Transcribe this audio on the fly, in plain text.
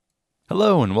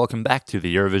Hello and welcome back to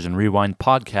the Eurovision Rewind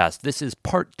podcast. This is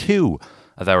part 2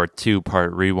 of our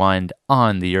 2-part rewind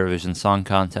on the Eurovision Song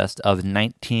Contest of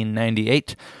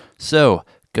 1998. So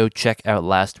go check out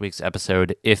last week's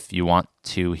episode if you want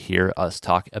to hear us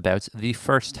talk about the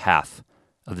first half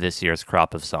of this year's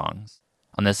crop of songs.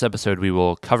 On this episode, we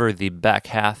will cover the back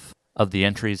half of the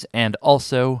entries and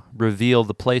also reveal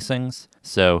the placings.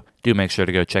 So do make sure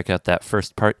to go check out that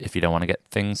first part if you don't want to get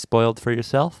things spoiled for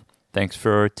yourself. Thanks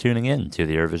for tuning in to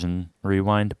the Eurovision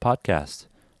Rewind podcast.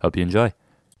 Hope you enjoy.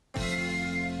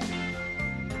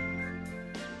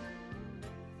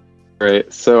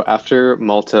 Right, so after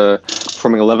Malta,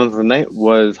 performing 11th of the night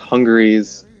was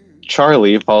Hungary's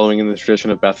Charlie, following in the tradition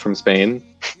of Beth from Spain,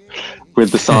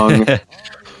 with the song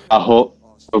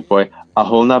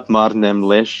Aholnap Mar Nem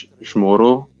Lesh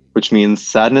Shmoro, which means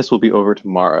sadness will be over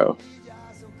tomorrow.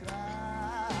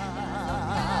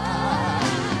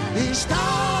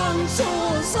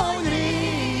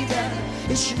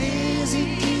 És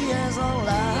nézik ki ez a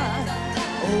lány,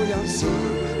 olyan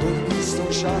szép, hogy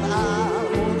biztosan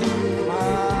álmodunk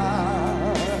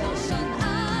már.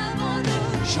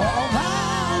 S ha a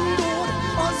vándor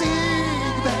az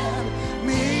égben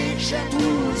mégse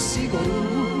túl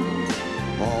szigorú,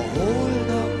 a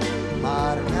holnap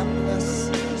már nem lesz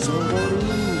szomorú.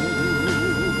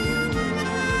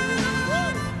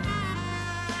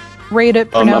 Great at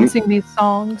pronouncing these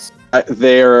songs.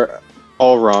 They're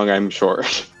all wrong, I'm sure.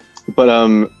 But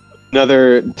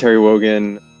another Terry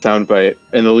Wogan soundbite.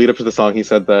 In the lead up to the song, he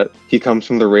said that he comes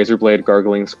from the razor blade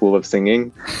gargling school of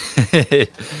singing,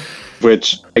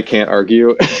 which I can't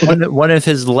argue. one of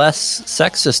his less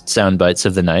sexist soundbites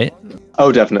of the night.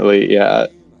 Oh, definitely, yeah.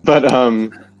 But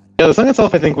the song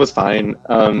itself I think was fine. It's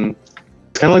kind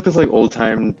of like this old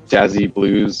time jazzy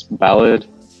blues ballad.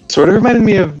 Sort of reminded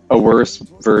me of a worse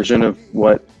version of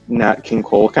what Nat King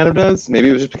Cole kind of does. Maybe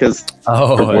it was just because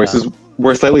her voices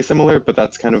were slightly similar, but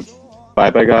that's kind of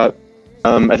vibe I got.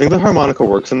 I think the harmonica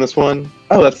works in this one.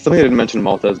 Oh, that's something I didn't mention.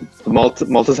 Malta's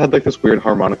had this weird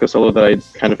harmonica solo that I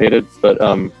kind of hated, but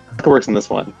it works in this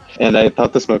one. And I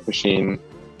thought the smoke machine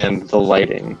and the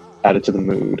lighting added to the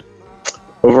mood.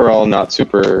 Overall, not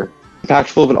super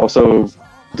impactful, but also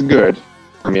good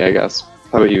for me, I guess.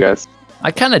 How about you guys?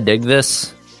 I kind of dig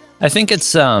this. I think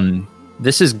it's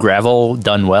this is gravel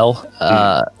done well,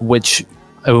 which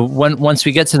once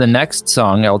we get to the next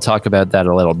song, I'll talk about that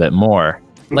a little bit more.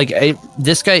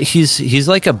 This guy, he's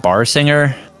like a bar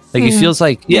singer. He feels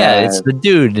like it's the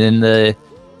dude in the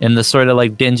sort of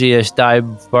like dingy-ish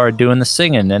dive bar doing the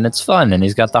singing, and it's fun, and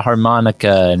he's got the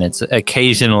harmonica, and it's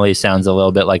occasionally sounds a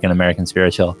little bit like an American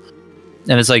spiritual,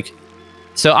 and it's like,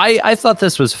 so I thought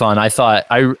this was fun. I thought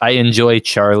I enjoy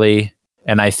Charlie.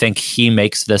 And I think he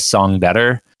makes this song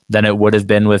better than it would have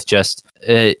been with just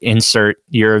insert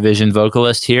Eurovision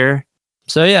vocalist here.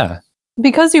 So, yeah.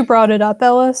 Because you brought it up,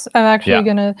 Ellis, I'm actually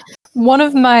going to... One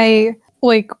of my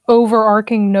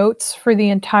overarching notes for the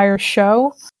entire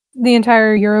show, the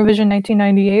entire Eurovision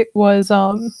 1998, was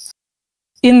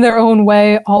in their own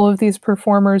way, all of these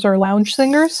performers are lounge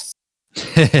singers.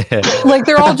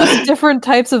 They're all just different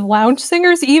types of lounge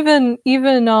singers. Even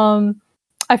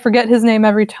I forget his name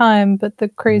every time, but the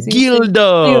crazy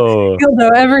Gildo.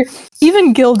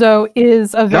 Even Gildo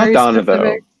is a very not Donna,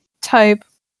 specific type.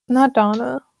 Not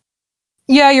Donna.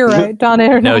 Yeah, you're right. Donna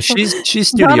International. No, she's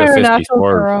Studio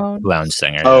 54 lounge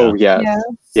singer. Oh yeah.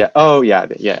 Oh yeah.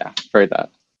 Heard that.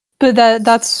 But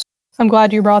that's. I'm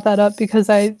glad you brought that up because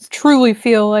I truly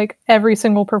feel like every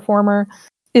single performer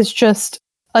is just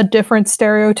a different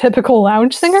stereotypical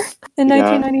lounge singer in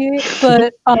 1998.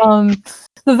 But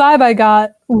the vibe I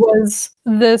got was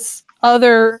this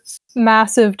other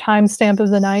massive timestamp of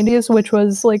the 90s, which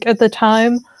was at the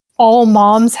time, all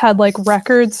moms had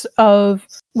records of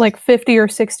 50 or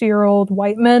 60-year-old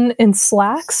white men in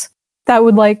slacks that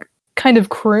would kind of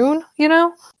croon,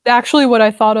 Actually, what I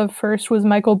thought of first was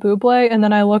Michael Bublé, and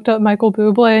then I looked up Michael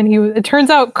Bublé, and it turns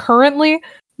out currently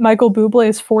Michael Bublé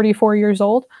is 44 years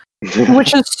old.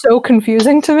 Which is so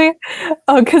confusing to me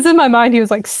because in my mind he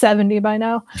was 70 by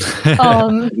now.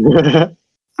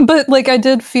 But I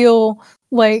did feel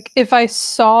like if I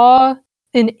saw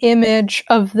an image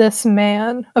of this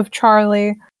man, of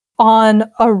Charlie, on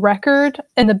a record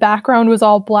and the background was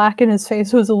all black and his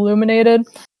face was illuminated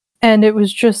and it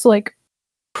was just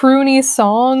croony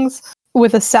songs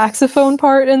with a saxophone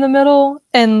part in the middle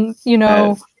and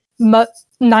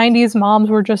 90s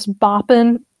moms were just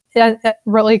bopping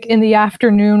in the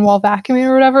afternoon while vacuuming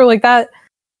or whatever,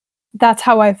 that's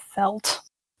how I felt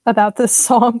about this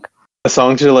song. A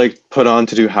song to put on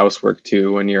to do housework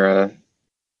to when you're a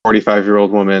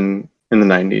 45-year-old woman in the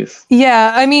 90s.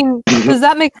 Yeah, I mean, does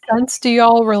that make sense? Do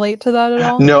y'all relate to that at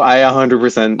all? No, I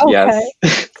 100% yes.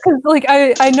 Because like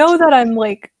I know that I'm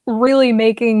like really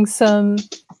making some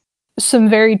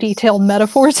very detailed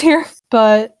metaphors here,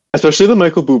 but Especially the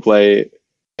Michael Bublé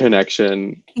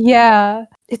connection. yeah,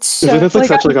 it's so I feel like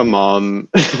that's such like a mom.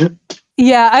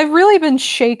 yeah, I've really been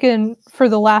shaken for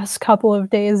the last couple of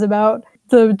days about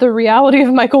the reality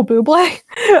of Michael Bublé.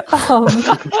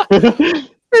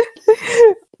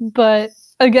 But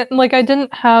again, like I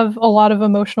didn't have a lot of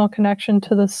emotional connection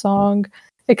to the song,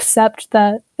 except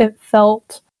that it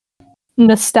felt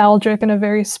nostalgic in a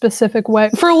very specific way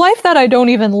for a life that I don't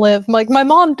even live. Like my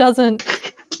mom doesn't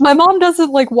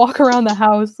like walk around the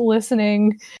house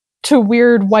listening to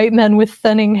weird white men with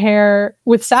thinning hair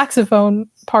with saxophone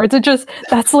parts.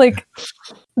 That's like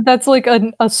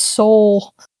a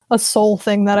soul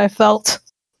thing that I felt.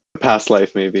 Past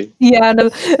life, maybe. Yeah,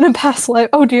 in a past life.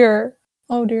 Oh dear.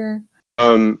 Are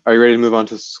you ready to move on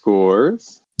to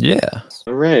scores? Yeah.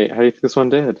 All right. How do you think this one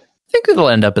did? I think it'll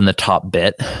end up in the top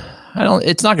bit.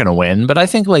 It's not going to win, but I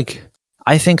think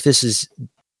this is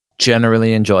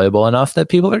generally enjoyable enough that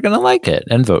people are going to like it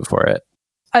and vote for it.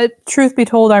 Truth be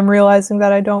told, I'm realizing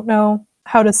that I don't know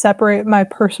how to separate my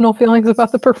personal feelings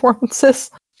about the performances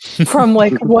from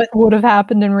like what would have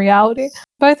happened in reality.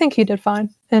 But I think he did fine,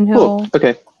 and he'll be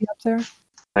up there.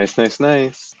 Nice.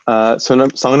 Song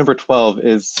number 12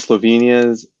 is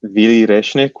Slovenia's Vili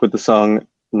Rešnik with the song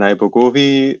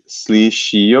Najbogovi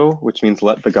Slišijo, which means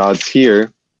let the gods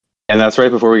hear. And that's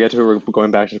right, before we get to it, we're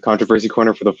going back to the Controversy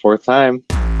Corner for the fourth time.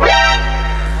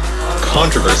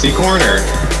 Controversy Corner.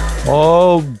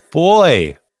 Oh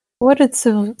boy. What did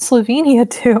Slovenia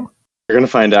do? You're going to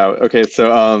find out. Okay,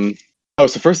 so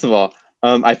so first of all,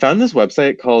 I found this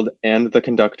website called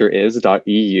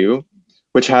andtheconductoris.eu,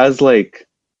 which has like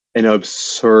an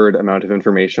absurd amount of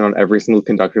information on every single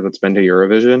conductor that's been to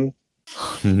Eurovision.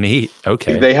 Neat.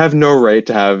 Okay. They have no right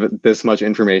to have this much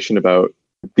information about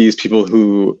these people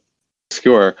who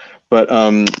score, but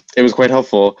it was quite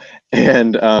helpful.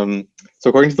 And so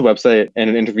according to the website and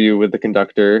an interview with the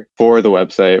conductor for the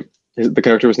website, the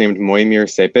conductor was named Mojmir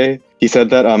Sepe. He said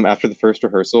that after the first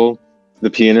rehearsal, the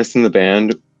pianist in the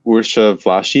band, Urša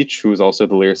Vlašić, who was also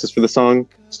the lyricist for the song,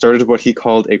 started what he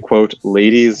called a, quote,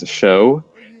 ladies' show,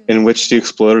 in which she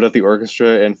exploded at the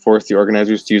orchestra and forced the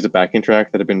organizers to use a backing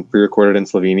track that had been pre-recorded in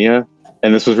Slovenia.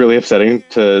 And this was really upsetting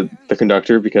to the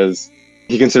conductor because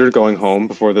he considered going home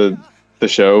before the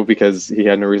show because he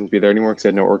had no reason to be there anymore because he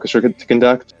had no orchestra to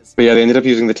conduct. But yeah, they ended up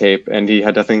using the tape, and he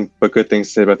had nothing but good things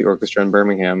to say about the orchestra in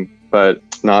Birmingham, but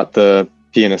not the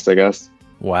pianist, I guess.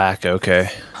 Whack,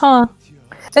 okay. Huh.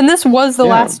 And this was the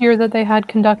last year that they had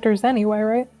conductors anyway,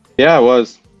 right? Yeah, it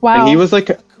was. Wow. And he was like,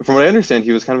 from what I understand,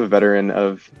 he was kind of a veteran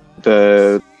of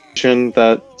the nation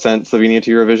that sent Slovenia to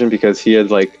Eurovision because he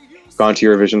had like gone to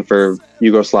Eurovision for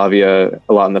Yugoslavia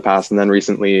a lot in the past and then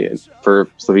recently for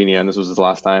Slovenia, and this was his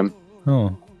last time.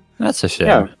 Oh, that's a shame.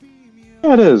 Yeah,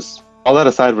 it is. All that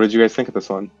aside, what did you guys think of this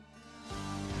one?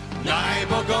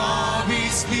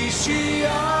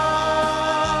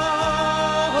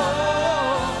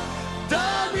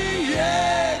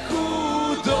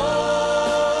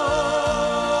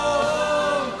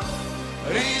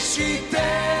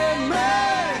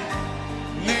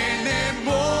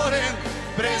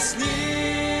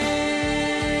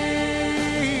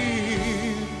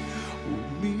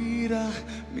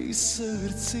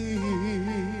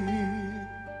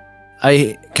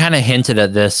 I kind of hinted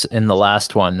at this in the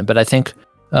last one, but I think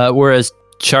whereas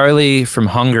Charlie from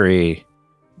Hungary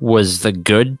was the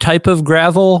good type of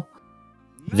gravel,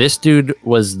 this dude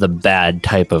was the bad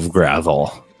type of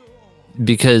gravel.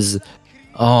 Because,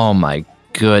 oh my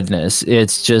goodness,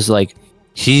 it's just like,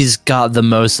 he's got the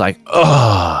most like,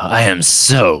 oh, I am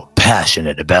so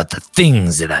passionate about the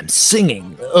things that I'm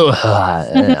singing.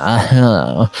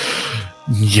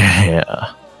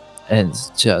 Yeah. And it's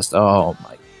just, oh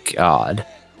my God.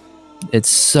 It's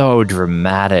so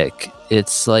dramatic.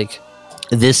 It's like,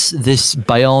 this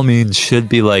by all means should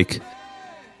be like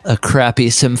a crappy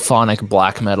symphonic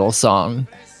black metal song,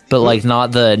 but like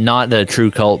not the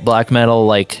true cult black metal,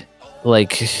 like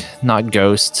not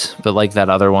Ghost, but like that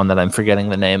other one that I'm forgetting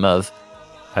the name of.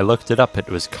 I looked it up. It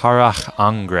was Karach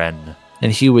Angren,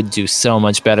 and he would do so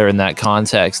much better in that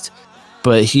context.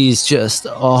 But he's just,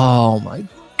 oh my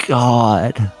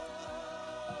God.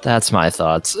 That's my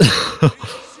thoughts.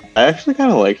 I actually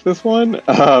kind of liked this one.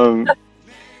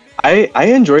 I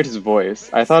enjoyed his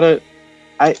voice. I thought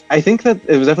I think that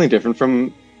it was definitely different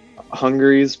from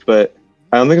Hungary's, but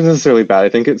I don't think it was necessarily bad. I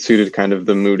think it suited kind of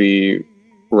the moody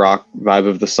rock vibe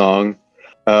of the song.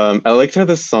 I liked how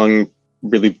this song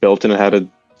really built and it had a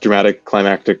dramatic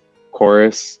climactic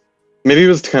chorus. Maybe it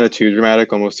was kind of too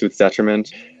dramatic, almost to its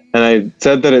detriment. And I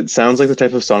said that it sounds like the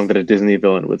type of song that a Disney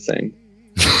villain would sing.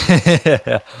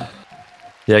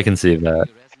 Yeah, I can see that.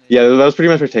 Yeah, that was pretty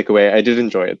much my takeaway. I did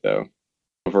enjoy it though,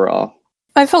 overall.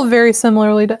 I felt very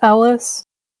similarly to Ellis.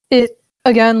 It,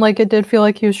 again, like it did feel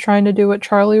like he was trying to do what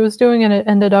Charlie was doing, and it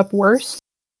ended up worse.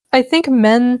 I think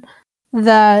men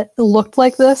that looked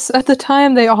like this at the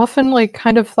time, they often like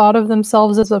kind of thought of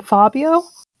themselves as a Fabio,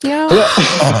 you know?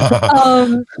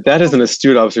 That is an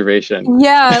astute observation.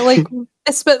 Yeah,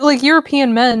 like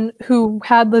European men who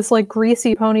had this like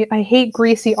greasy pony. I hate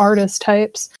greasy artist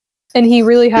types. And he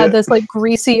really had this like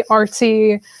greasy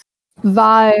artsy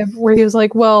vibe where he was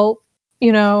like, well,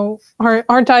 you know,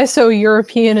 aren't I so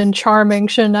European and charming?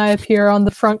 Shouldn't I appear on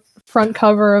the front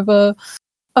cover of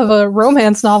a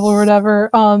romance novel or whatever?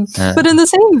 But in the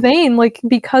same vein, like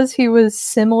because he was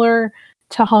similar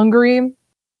to Hungary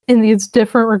in these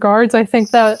different regards, I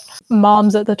think that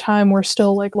moms at the time were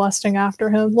still like lusting after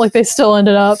him. Like they still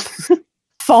ended up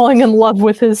falling in love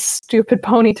with his stupid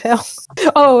ponytail.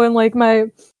 Oh, and like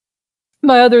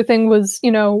my other thing was,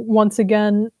 you know, once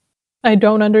again, I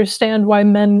don't understand why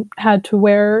men had to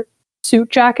wear suit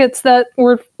jackets that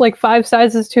were like 5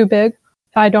 sizes too big.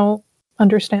 I don't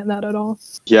understand that at all.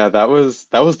 Yeah, that was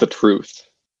the truth.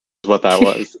 Is what that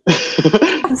was.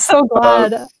 I'm so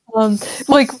glad.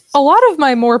 Like a lot of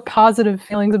my more positive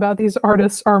feelings about these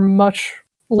artists are much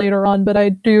later on, but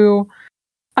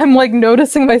I'm like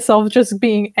noticing myself just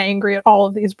being angry at all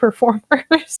of these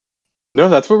performers. No,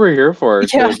 that's what we're here for.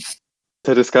 Yeah.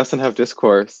 To discuss and have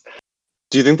discourse.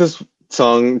 Do you think this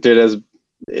song did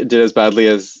as badly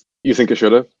as you think it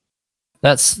should have?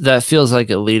 That feels like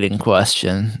a leading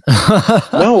question.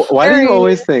 No, why do you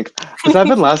always think? Because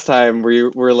happened last time where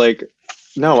you were like,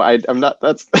 no, I'm not.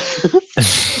 That's.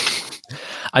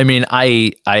 I mean,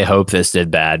 I hope this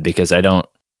did bad because I don't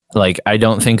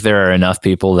think there are enough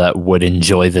people that would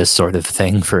enjoy this sort of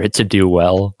thing for it to do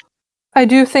well. I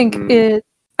do think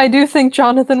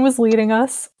Jonathan was leading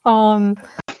us. God,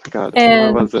 and,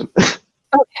 I wasn't.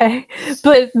 Okay,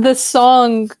 but the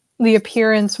song, the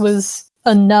appearance was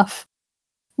enough,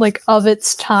 like of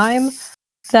its time,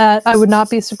 that I would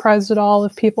not be surprised at all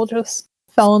if people just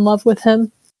fell in love with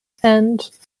him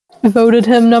and voted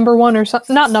him number one or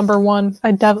something. Not number one.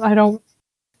 I don't.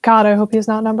 God, I hope he's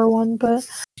not number one. But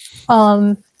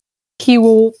he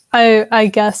will. I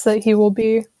guess that he will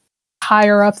be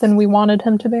higher up than we wanted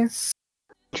him to be.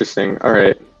 Interesting. All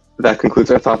right. That concludes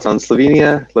our thoughts on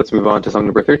Slovenia. Let's move on to song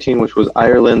number 13, which was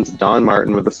Ireland's Don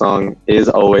Martin with the song Is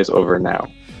Always Over Now.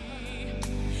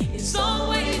 It's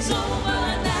always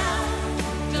over now.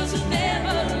 Does it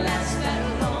never last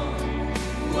that long?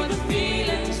 Were the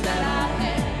feelings that I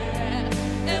had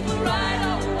ever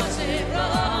right or was it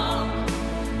wrong?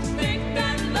 To think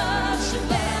that love should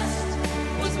last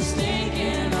was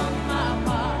mistaken on my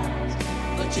part.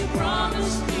 But you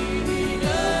promised me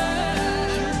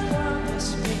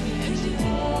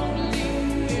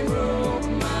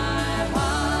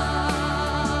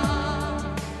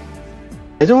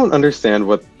I don't understand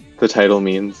what the title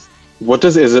means. What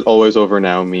does Is It Always Over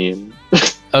Now mean?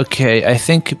 Okay, I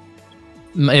think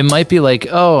it might be like,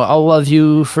 oh, I'll love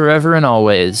you forever and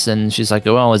always. And she's like,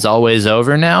 well, it's always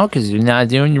over now because you're not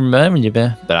doing your money.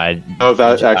 But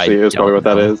that actually is probably what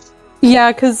that is.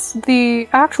 Yeah, because the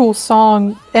actual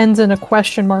song ends in a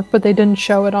question mark, but they didn't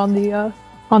show it on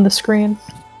the screen.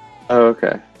 Oh,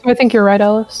 okay. I think you're right,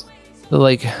 Ellis.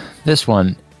 Like this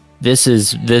one, this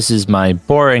is my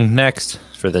boring next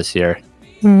for this year.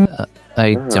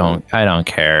 I don't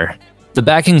care. The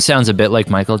backing sounds a bit like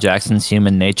Michael Jackson's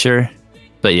Human Nature,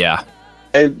 but yeah.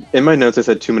 In my notes, I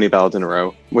said too many ballads in a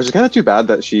row, which is kind of too bad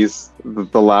that she's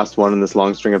the last one in this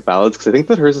long string of ballads, because I think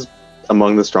that hers is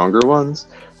among the stronger ones.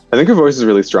 I think her voice is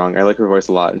really strong. I like her voice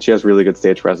a lot, and she has really good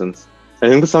stage presence. I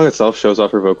think the song itself shows off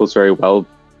her vocals very well,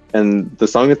 and the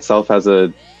song itself has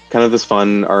a kind of this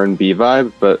fun R&B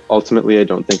vibe, but ultimately I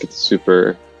don't think it's a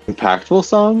super impactful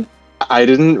song. I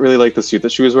didn't really like the suit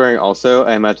that she was wearing also.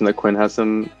 I imagine that Quinn has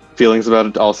some feelings about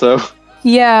it also.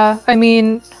 Yeah, I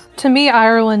mean, to me,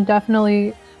 Ireland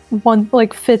definitely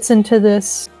fits into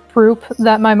this group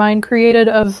that my mind created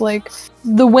of like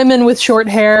the women with short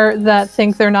hair that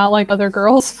think they're not like other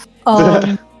girls.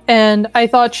 And I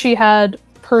thought she had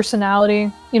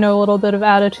personality, a little bit of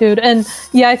attitude. And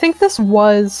yeah, I think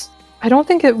I don't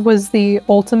think it was the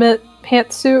ultimate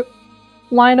pantsuit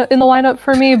in the lineup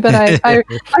for me, but I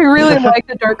really like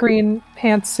the dark green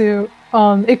pantsuit.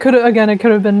 It could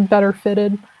have been better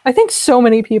fitted. I think so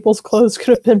many people's clothes could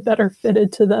have been better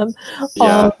fitted to them.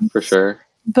 Yeah, for sure.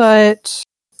 But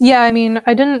yeah, I mean,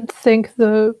 I didn't think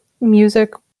the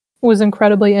music was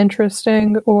incredibly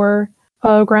interesting or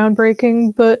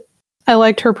groundbreaking, but I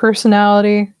liked her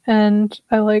personality and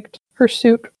I liked her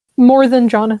suit more than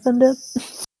Jonathan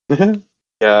did.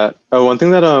 Yeah. Oh, one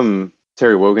thing that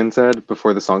Terry Wogan said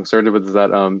before the song started was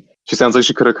that she sounds like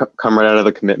she could have come right out of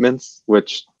The Commitments,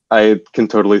 which I can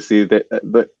totally see. That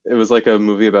but it was like a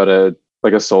movie about a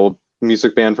soul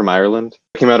music band from Ireland.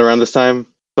 It came out around this time,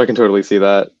 so I can totally see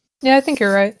that. Yeah, I think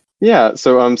you're right. Yeah.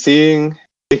 So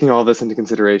taking all this into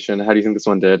consideration, how do you think this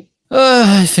one did?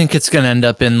 I think it's gonna end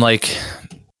up in like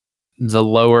the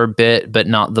lower bit, but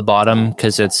not the bottom,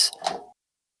 because it's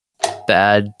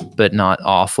bad but not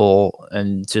awful,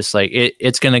 and just like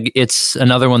it's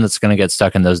another one that's gonna get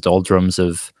stuck in those doldrums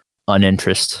of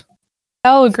uninterest.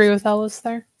 I'll agree with Ellis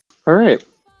there. All right.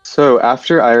 So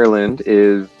after Ireland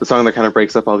is the song that kind of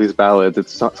breaks up all these ballads.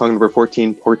 It's song number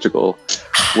 14, Portugal,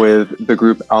 with the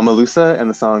group Almalusa and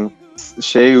the song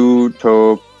Cheu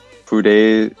to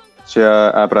pude te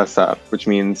abraçar, which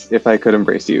means If I Could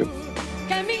Embrace You.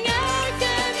 Caminhar,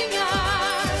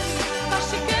 caminhar,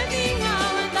 basta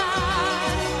caminhar, andar.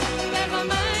 Leva a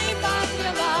mãe para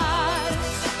levar,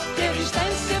 que a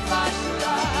distância faz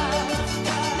chorar.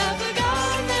 Navegar,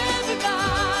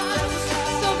 navegar,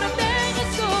 sobre a terra,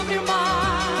 sobre o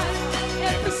mar. É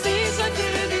preciso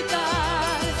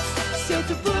acreditar, se eu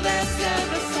te pudesse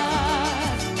abraçar.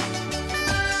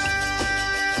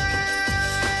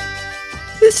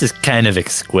 This is kind of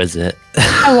exquisite.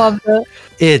 I loved it.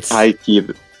 It's I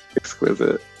keep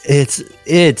exquisite.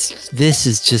 this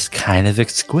is just kind of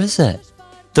exquisite.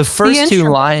 The first two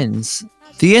instruments. lines,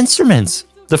 the instruments.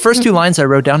 The first two lines I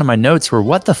wrote down in my notes were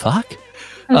what the fuck?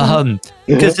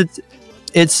 Because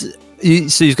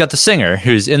so you've got the singer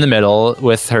who's in the middle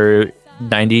with her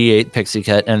 98 pixie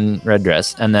cut and red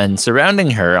dress, and then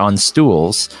surrounding her on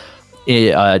stools,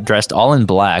 dressed all in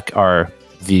black, are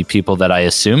the people that I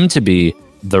assume to be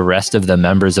the rest of the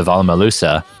members of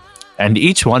Almalusa, and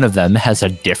each one of them has a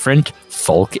different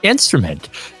folk instrument.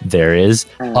 There is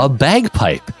a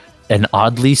bagpipe, an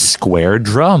oddly square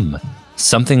drum,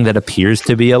 something that appears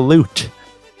to be a lute,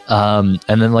 and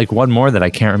then like one more that I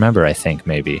can't remember, I think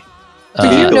maybe.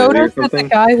 Did you Ukulele or notice that the something?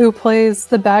 guy who plays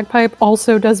the bagpipe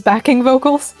also does backing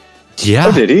vocals? Yeah.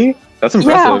 Oh, did he? That's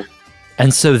impressive.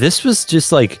 And so this was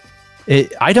just like,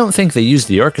 I don't think they used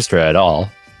the orchestra at all.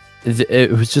 It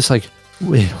was just like,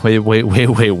 wait,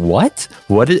 what?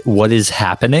 What is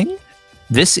happening?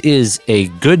 This is a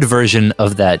good version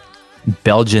of that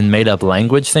Belgian made-up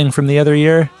language thing from the other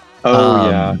year. Oh,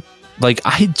 yeah. Like,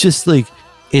 I just, like,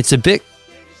 it's a bit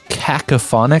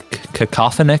cacophonic.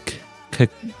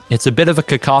 It's a bit of a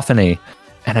cacophony.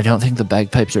 And I don't think the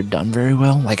bagpipes are done very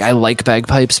well. Like, I like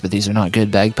bagpipes, but these are not good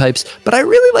bagpipes. But I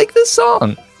really like this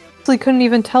song. I couldn't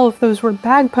even tell if those were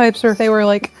bagpipes or if they were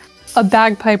like a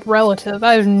bagpipe relative.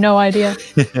 I have no idea.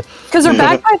 Because are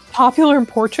bagpipes popular in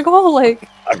Portugal? Like,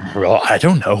 Well, I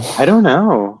don't know. I don't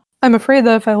know. I'm afraid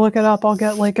that if I look it up, I'll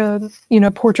get like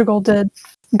Portugal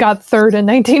got third in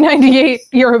 1998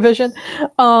 Eurovision.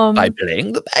 By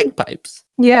playing the bagpipes.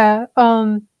 Yeah.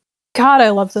 God, I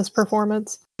love this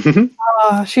performance.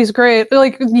 She's great.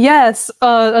 Like, yes,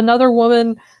 another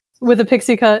woman with a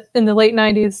pixie cut in the late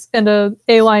 90s and a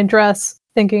A-line dress,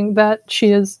 thinking that she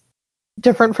is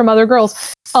different from other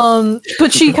girls.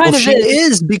 But she kind of she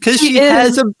is because she is.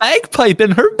 has a bagpipe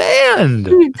in her band.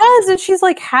 She does, and she's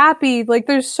like happy. Like,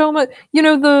 there's so much,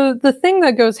 the thing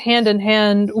that goes hand in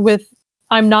hand with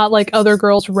I'm not like other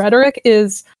girls rhetoric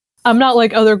is I'm not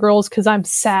like other girls because I'm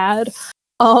sad.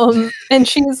 And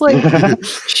she's like,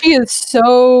 she is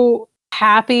so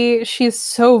happy. She's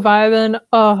so vibing.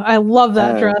 Oh, I love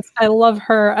that dress. I love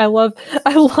her. I love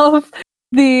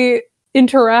the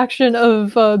interaction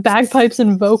of bagpipes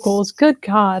and vocals. Good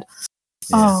God.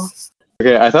 Oh,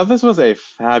 Okay, I thought this was a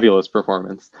fabulous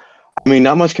performance. I mean,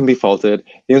 not much can be faulted.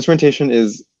 The instrumentation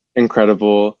is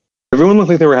incredible. Everyone looked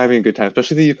like they were having a good time,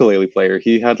 especially the ukulele player.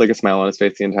 He had like a smile on his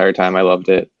face the entire time. I loved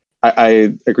it.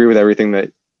 I agree with everything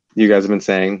that you guys have been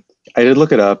saying. I did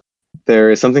look it up. There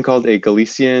is something called a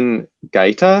Galician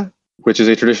gaita, which is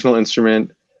a traditional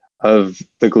instrument of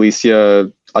the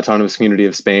Galicia Autonomous Community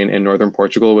of Spain in northern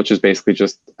Portugal, which is basically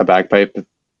just a bagpipe.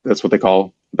 That's what they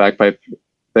call a bagpipe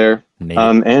there.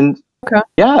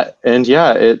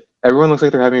 Everyone looks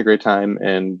like they're having a great time,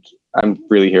 and I'm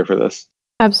really here for this.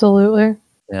 absolutely.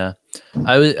 Yeah,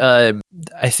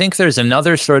 I think there's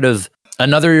another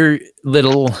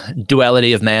little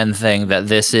duality of man thing that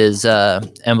this is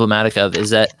emblematic of, is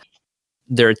that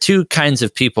there are two kinds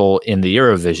of people in the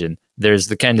Eurovision. There's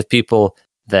the kind of people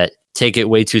that take it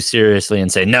way too seriously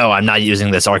and say, no, I'm not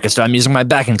using this orchestra, I'm using my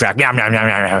backing track.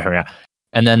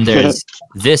 And then there's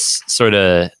this sort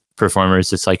of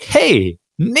performers. It's like, hey,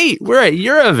 Neat. We're at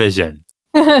Eurovision.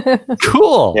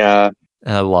 Cool. Yeah.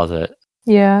 I love it.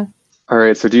 Yeah. All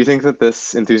right. So, do you think that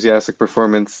this enthusiastic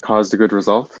performance caused a good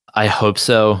result? I hope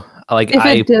so. Like If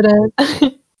it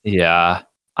didn't. yeah.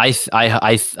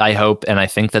 I hope and I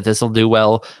think that this will do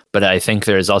well, but I think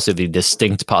there is also the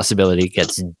distinct possibility it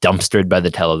gets dumpstered by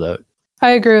the televote. I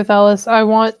agree with Ellis. I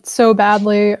want so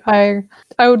badly. I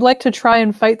would like to try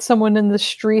and fight someone in the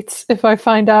streets if I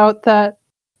find out that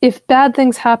if bad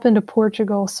things happen to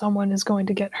Portugal, someone is going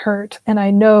to get hurt. And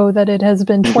I know that it has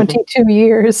been 22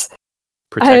 years.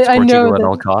 Protect I know Portugal at that-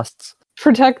 all costs.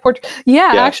 Protect Portugal.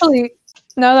 Yeah, Yes. actually,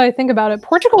 now that I think about it,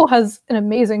 Portugal has an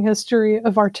amazing history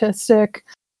of artistic,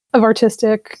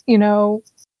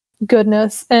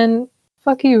 goodness. And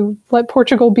fuck you, let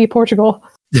Portugal be Portugal.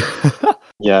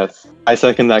 Yes, I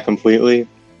second that completely.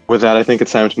 With that, I think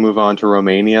it's time to move on to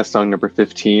Romania, song number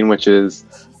 15, which is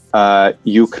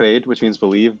You Cred, which means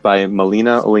believe, by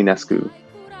Melina Oinescu.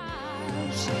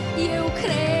 Eu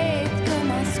cred că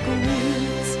mă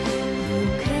asculți, eu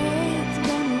cred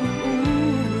că nu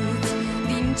uiți,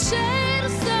 din cer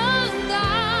să-mi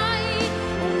dai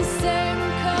un semn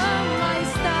că mai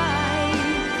stai.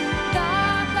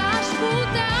 Dacă aș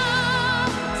putea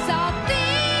să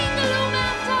ating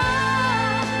lumea ta,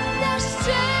 te-aș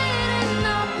cere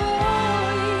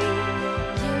înapoi,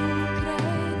 eu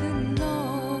cred în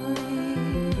noi.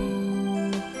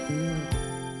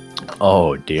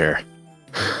 Oh dear.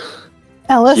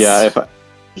 Ellis.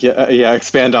 Yeah,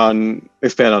 expand on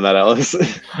that, Alice.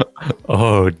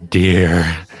 Oh dear.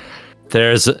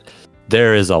 There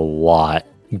is a lot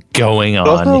going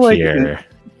Also, on like, here.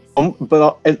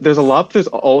 But there's a lot. There's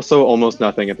also almost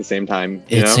nothing at the same time.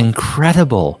 You It's know?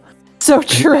 incredible. So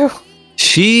true.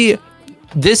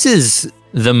 This is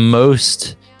the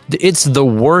most, it's the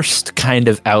worst kind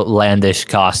of outlandish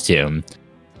costume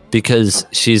because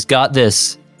she's got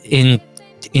this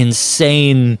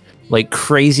insane, like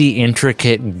crazy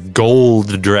intricate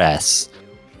gold dress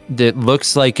that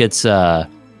looks like it's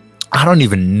I don't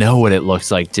even know what it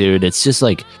looks like, dude. It's just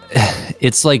like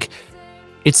it's like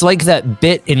that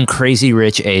bit in Crazy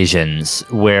Rich Asians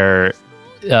where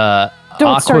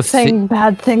Don't start saying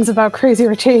bad things about Crazy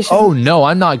Rich Asians. Oh no,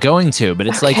 I'm not going to. But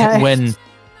it's Okay. like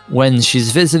when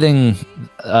she's visiting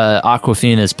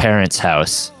Aquafina's parents'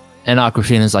 house, and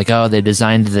Aquafina's like, "Oh, they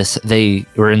designed this. They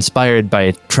were inspired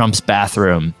by Trump's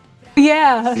bathroom."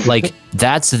 Yeah. Like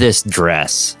that's this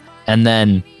dress, and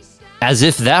then, as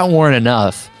if that weren't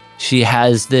enough, she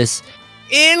has this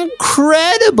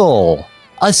incredible,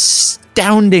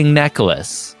 astounding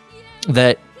necklace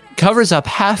that covers up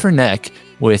half her neck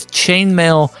with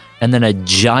chainmail and then a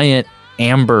giant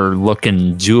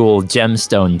amber-looking jewel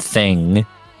gemstone thing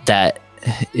that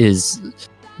is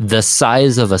the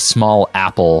size of a small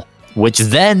apple, which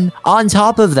then, on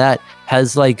top of that,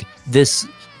 has like this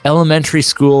elementary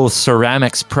school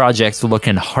ceramics project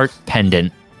looking heart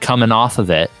pendant coming off of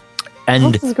it.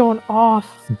 And This is going off.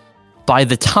 by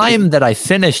the time that I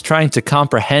finished trying to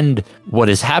comprehend what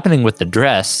is happening with the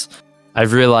dress,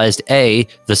 I've realized A,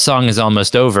 the song is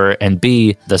almost over, and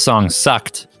B, the song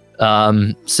sucked.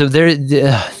 So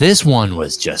this one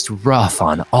was just rough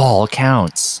on all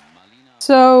counts.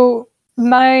 So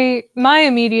my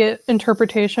immediate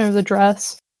interpretation of the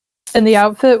dress and the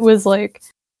outfit was like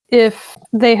if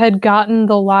they had gotten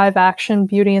the live action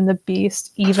Beauty and the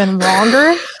Beast even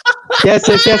longer. yes.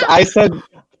 I said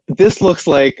this looks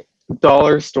like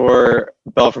dollar store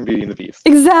Belle from Beauty and the Beast.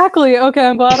 Exactly. Okay,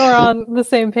 I'm glad we're on the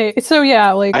same page. So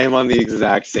yeah, like I am on the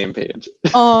exact same page.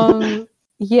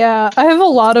 yeah, I have a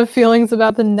lot of feelings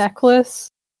about the necklace,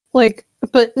 like,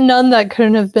 but none that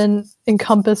couldn't have been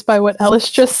encompassed by what Ellis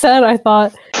just said. I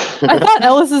thought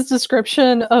Ellis's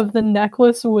description of the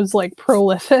necklace was like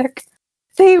prolific.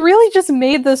 They really just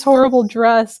made this horrible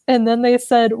dress and then they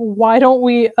said, why don't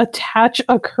we attach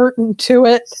a curtain to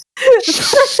it?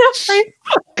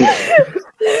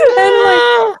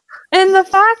 and the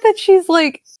fact that she's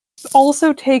like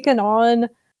also taken on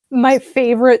my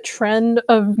favorite trend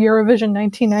of Eurovision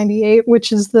 1998,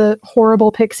 which is the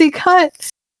horrible pixie cut.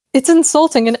 It's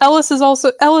insulting. And Ellis,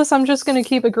 I'm just going to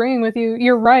keep agreeing with you.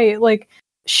 You're right. Like,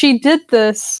 she did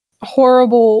this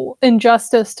horrible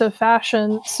injustice to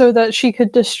fashion so that she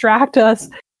could distract us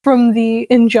from the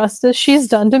injustice she's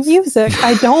done to music.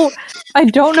 I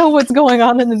don't know what's going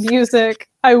on in the music.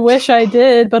 I wish I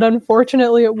did, but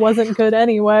unfortunately it wasn't good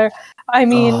anyway. I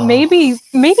mean, maybe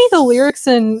the lyrics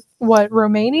in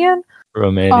Romanian?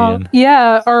 Romanian.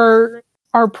 Yeah, are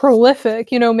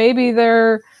prolific. You know, maybe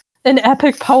they're an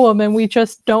epic poem and we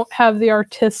just don't have the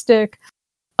artistic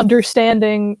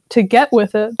understanding to get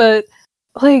with it. But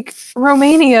like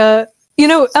Romania, you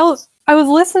know, I was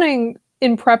listening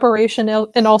in preparation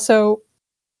and also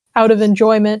out of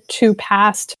enjoyment to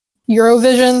past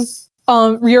Eurovision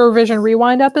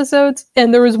Rewind episodes,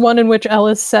 and there was one in which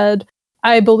Ellis said,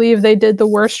 I believe they did the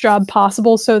worst job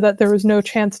possible so that there was no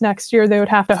chance next year they would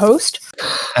have to host.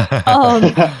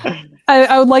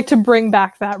 I would like to bring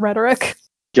back that rhetoric.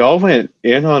 Y'all went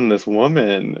in on this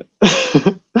woman.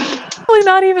 Probably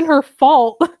not even her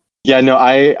fault. Yeah, no,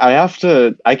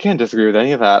 I can't disagree with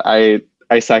any of that.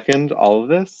 I second all of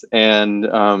this, and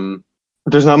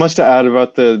there's not much to add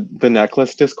about the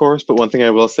necklace discourse, but one thing I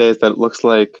will say is that it looks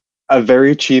like a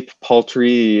very cheap,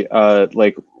 paltry,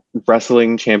 like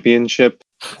wrestling championship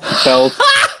belt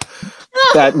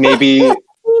that maybe,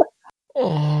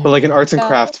 but like an arts and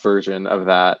crafts version of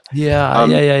that. Yeah.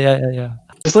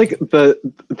 Just like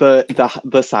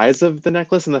the size of the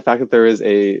necklace and the fact that there is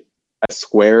a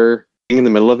square thing in the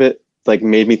middle of it, like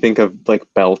made me think of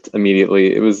like belt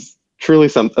immediately. It was truly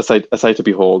a sight to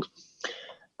behold.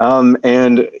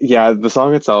 And yeah, the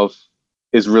song itself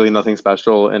is really nothing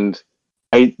special, and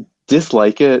I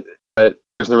dislike it, but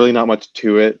there's really not much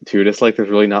to it to dislike. There's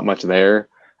really not much there.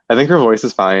 I think her voice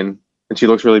is fine, and she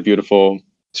looks really beautiful.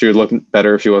 She would look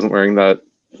better if she wasn't wearing that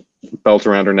belt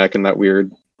around her neck and that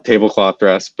weird tablecloth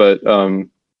dress. But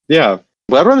yeah,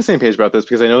 glad we're on the same page about this,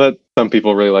 because I know that some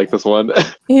people really like this one.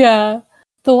 Yeah.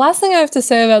 The last thing I have to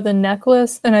say about the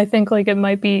necklace, and I think like it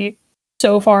might be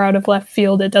so far out of left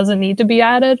field it doesn't need to be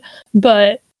added,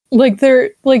 but there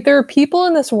are people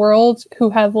in this world who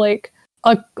have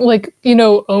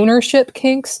ownership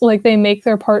kinks, like they make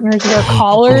their partners wear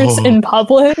collars in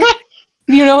public.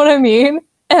 You know what I mean?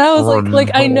 And I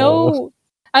was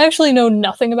I actually know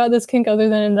nothing about this kink other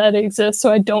than that it exists,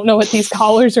 so I don't know what these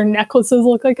collars or necklaces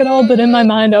look like at all, but in my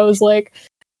mind I was like,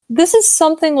 this is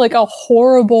something like a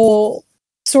horrible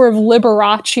sort of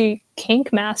Liberace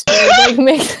kink master would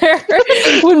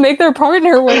make their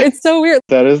partner wear. It's so weird.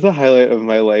 That is the highlight of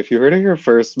my life. You heard it here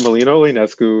first. Melina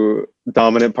Olenescu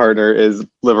dominant partner is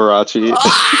Liberace.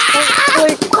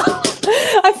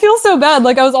 I feel so bad.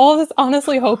 Like I was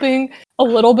honestly hoping a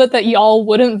little bit that y'all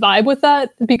wouldn't vibe with that,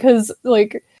 because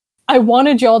like I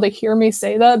wanted y'all to hear me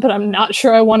say that, but I'm not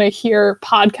sure I want to hear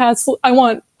podcasts.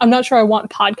 I'm not sure I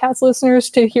want podcast listeners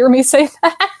to hear me say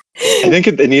that. I think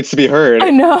it needs to be heard. I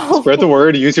know. Spread the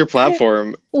word. Use your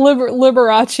platform.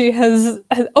 Liberace has.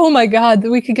 Oh my God,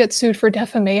 we could get sued for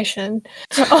defamation.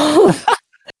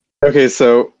 Okay,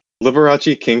 so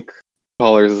Liberace kink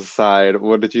collars aside,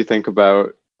 what did you think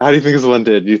about? How do you think this one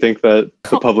did? Do you think that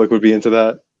the public would be into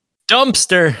that?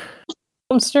 Dumpster.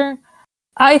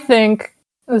 I think,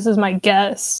 this is my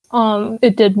guess,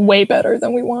 it did way better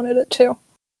than we wanted it to.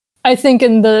 I think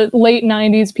in the late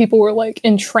 90s, people were like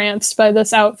entranced by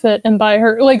this outfit and by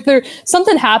her. Like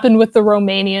something happened with the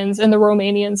Romanians, and the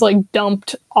Romanians like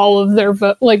dumped all of their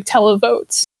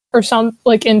televotes or some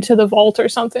like into the vault or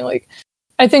something. Like,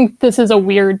 I think this is a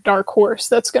weird dark horse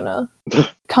that's gonna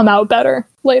come out better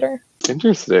later.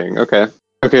 Interesting. Okay.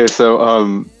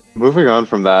 So moving on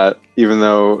from that, even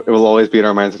though it will always be in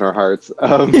our minds and our hearts,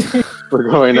 we're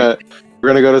going to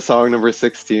go to song number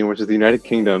 16, which is the United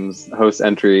Kingdom's host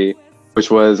entry, which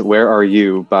was "Where Are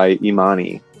You" by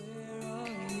Imani.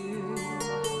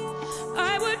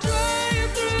 I would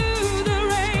drive through the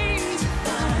rain to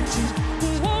find you,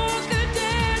 walk a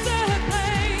desert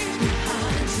plain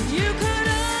behind you. You could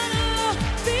unlock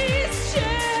these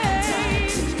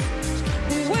chains.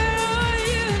 Where are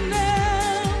you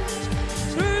now?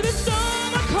 Through the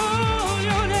storm I call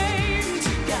your name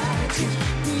to guide you.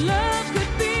 Love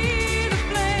could be the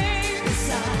flame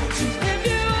beside you. If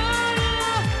you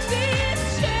unlock these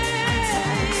chains,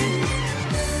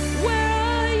 where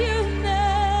are you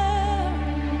now?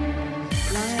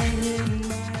 Lying in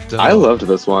my I loved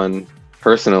this one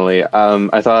personally.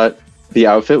 I thought the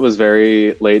outfit was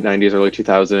very late 90s, early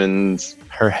 2000s.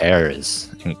 Her hair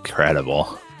is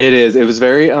incredible. It is. It was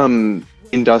very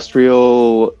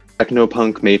industrial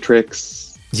techno-punk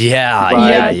Matrix.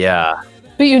 Yeah.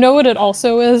 But you know what it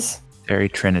also is? Very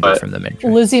Trinity What? from the Matrix.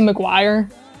 Lizzie McGuire.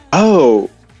 Oh,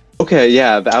 okay.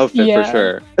 Yeah, the outfit for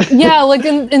sure. Yeah, like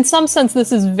in some sense,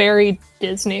 this is very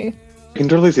Disney. I can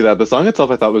totally see that. The song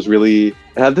itself, I thought, was really, it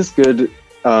had this good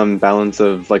balance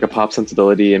of like a pop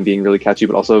sensibility and being really catchy,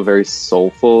 but also very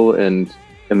soulful and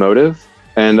emotive.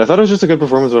 And I thought it was just a good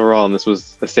performance overall, and this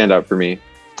was a standout for me.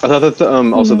 I thought that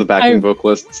also the backing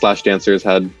vocalist / dancers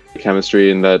had chemistry,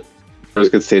 and that there was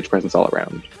good stage presence all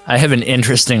around. I have an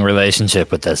interesting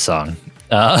relationship with this song.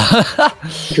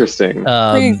 Interesting.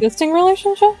 Pre-existing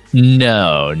relationship?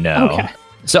 No. Okay.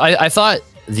 So I thought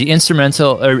the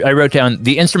instrumental, or I wrote down,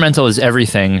 the instrumental is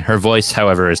everything. Her voice,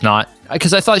 however, is not,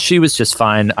 because I thought she was just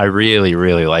fine. I really,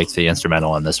 really liked the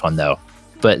instrumental on this one, though.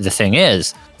 But the thing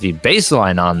is, the bass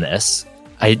line on this,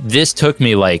 this took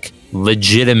me like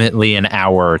legitimately an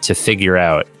hour to figure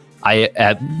out.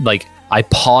 I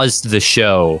paused the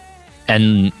show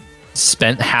and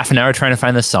spent half an hour trying to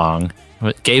find the song,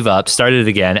 gave up, started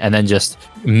again, and then just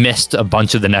missed a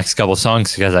bunch of the next couple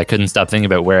songs because I couldn't stop thinking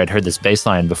about where I'd heard this bass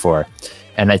line before.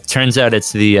 And it turns out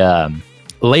it's the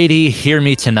Lady Hear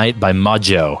Me Tonight by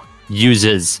Majo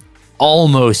uses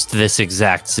almost this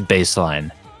exact bass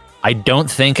line. I don't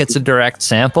think it's a direct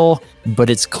sample, but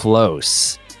it's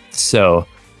close. So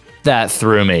that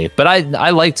threw me. But I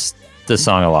liked the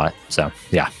song a lot. So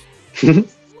yeah.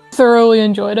 Thoroughly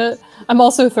enjoyed it. I'm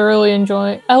also thoroughly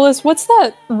enjoying Ellis. What's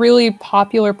that really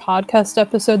popular podcast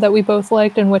episode that we both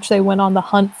liked, in which they went on the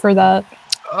hunt for that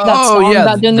song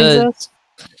that didn't exist?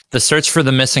 The Search for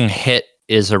the Missing Hit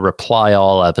is a Reply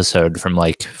All episode from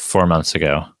like 4 months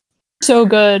ago. So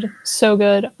good.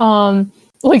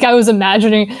 Like I was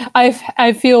imagining,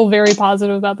 I feel very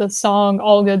positive about this song.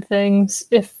 All good things.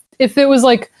 If it was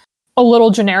like a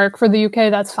little generic for the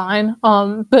UK, that's fine.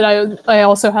 But I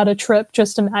also had a trip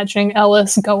just imagining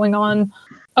Ellis going on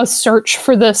a search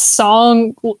for this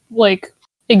song, like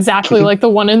exactly like the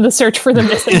one in The Search for the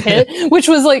Missing Hit, which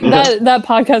was like that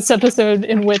podcast episode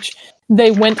in which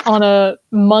they went on a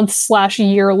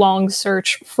month/year-long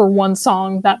search for one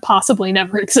song that possibly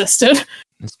never existed.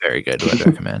 It's very good. Would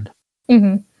recommend.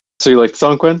 Mm-hmm. So you like the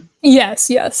song, Quinn? Yes.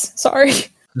 Sorry.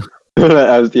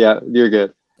 Yeah, you're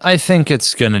good. I think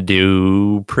it's going to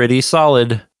do pretty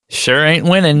solid. Sure ain't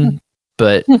winning,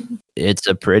 but it's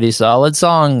a pretty solid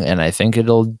song, and I think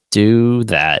it'll do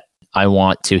that. I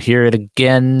want to hear it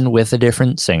again with a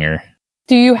different singer.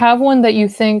 Do you have one that you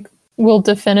think will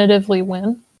definitively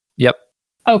win? Yep.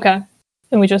 Okay.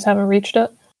 And we just haven't reached it?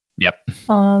 Yep.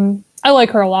 I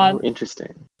like her a lot. Oh,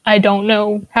 interesting. I don't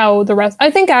know how the rest... I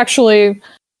think actually,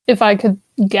 if I could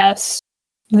guess,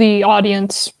 the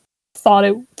audience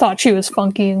thought she was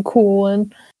funky and cool,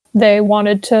 and they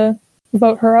wanted to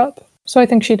vote her up. So I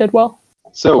think she did well.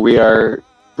 So we are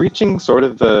reaching sort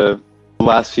of the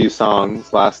last few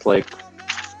songs, last like,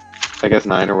 I guess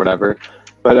 9 or whatever.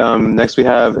 But next we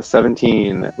have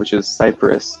 17, which is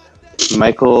Cyprus.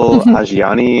 Michael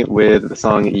Agiani with the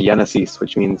song Genesis,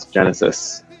 which means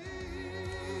Genesis.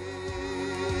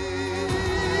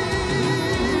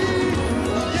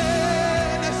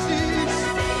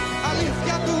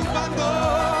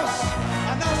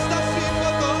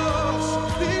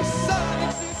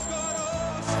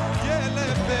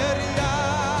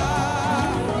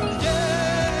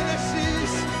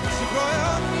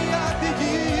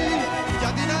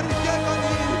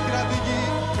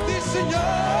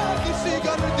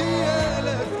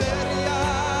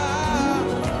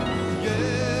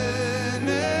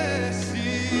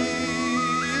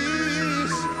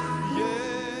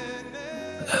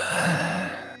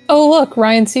 Oh, look,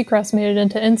 Ryan Seacrest made it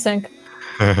into NSYNC.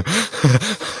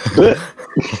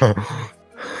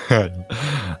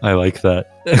 I like that.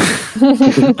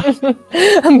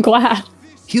 I'm glad.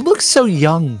 He looks so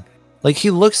young. Like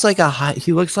he looks like a high schooler.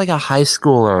 He looks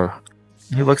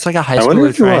like a high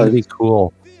schooler trying to be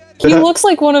cool. He looks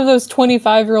like one of those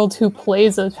 25-year-olds who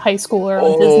plays a high schooler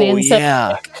on Disney and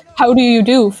says, "How do you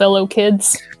do, fellow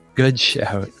kids?" Good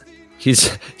shout. He's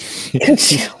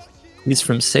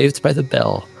from Saved by the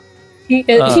Bell. He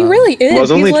really is. He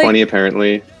was only like, 20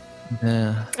 apparently.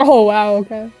 Yeah. Oh wow,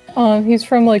 okay. He's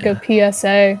from like a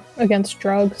PSA against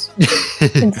drugs.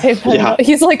 And Saved by the Bell.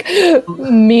 He's like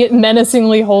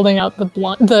menacingly holding out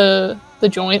the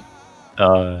joint.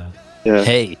 Yeah.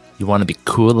 Hey, you want to be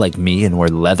cool like me and wear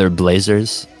leather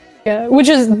blazers? Yeah, which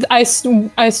is I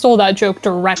stole that joke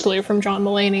directly from John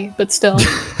Mulaney, but still.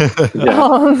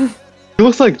 He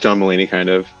looks like John Mulaney kind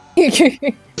of.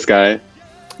 This guy.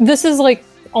 This is like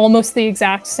almost the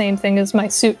exact same thing as my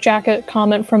suit jacket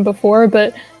comment from before,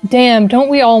 but damn, don't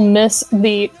we all miss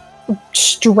the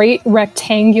straight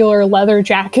rectangular leather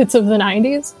jackets of the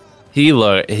 90s? He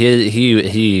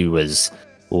was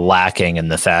lacking in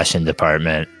the fashion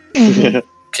department.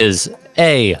 Because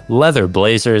leather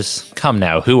blazers, come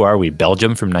now, who are we,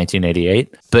 Belgium from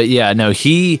 1988? But yeah, no,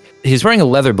 he's wearing a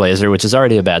leather blazer, which is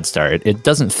already a bad start. It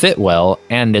doesn't fit well,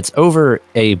 and it's over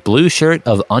a blue shirt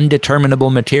of undeterminable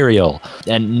material,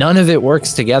 and none of it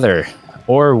works together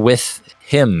or with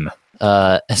him.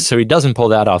 So he doesn't pull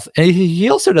that off. And he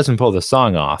also doesn't pull the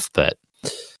song off, but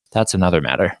that's another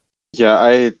matter.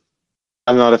 Yeah,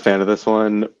 I'm not a fan of this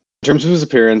one. In terms of his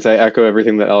appearance, I echo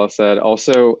everything that Ella said.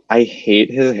 Also, I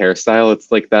hate his hairstyle.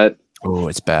 It's like that. Oh,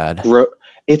 it's bad.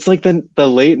 It's like the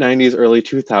late 90s, early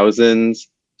 2000s,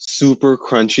 super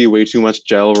crunchy, way too much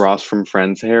gel Ross from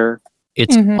Friends hair.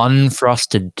 It's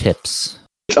unfrosted tips.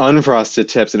 unfrosted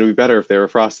tips, and it would be better if they were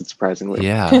frosted, surprisingly.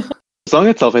 Yeah. The song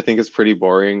itself, I think, is pretty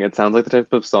boring. It sounds like the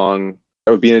type of song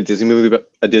that would be in a Disney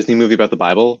movie, about the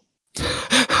Bible.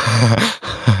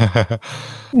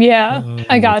 Yeah,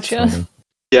 I That's gotcha. funny.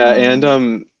 Yeah,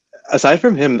 and aside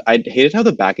from him, I hated how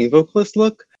the backing vocalists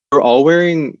look. They're all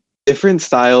wearing different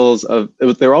styles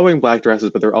they're all wearing black dresses,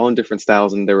 but they're all in different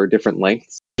styles and they were different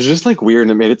lengths. It was just like weird,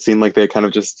 and it made it seem like they kind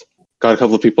of just got a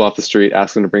couple of people off the street,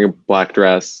 asked them to bring a black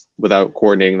dress without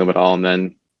coordinating them at all, and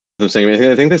then them saying,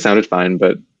 I think they sounded fine,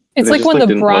 but It's they like just, when the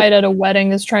didn't bride look- at a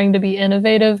wedding is trying to be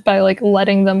innovative by like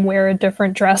letting them wear a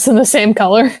different dress in the same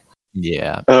color.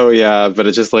 Yeah. Oh yeah, but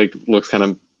it just like looks kind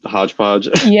of hodgepodge.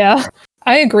 Yeah,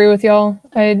 I agree with y'all.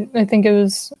 I think it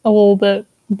was a little bit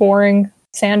boring,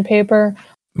 sandpaper.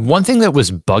 One thing that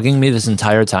was bugging me this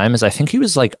entire time is I think he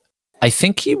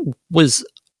was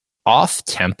off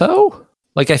tempo.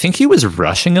 Like, I think he was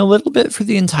rushing a little bit for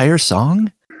the entire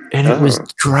song, and it was Oh.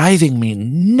 driving me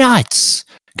nuts.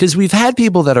 Because we've had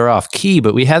people that are off key,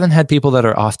 but we haven't had people that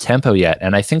are off tempo yet.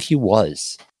 And I think he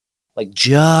was like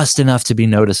just enough to be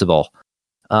noticeable.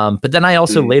 But then I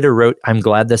also later wrote, I'm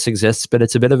glad this exists, but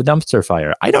it's a bit of a dumpster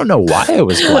fire. I don't know why I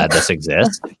was glad this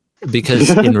exists, because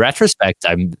in retrospect,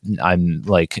 I'm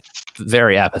like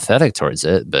very apathetic towards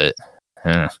it. But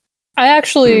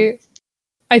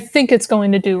I think it's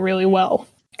going to do really well.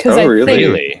 Because Oh, I really? think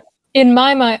really, in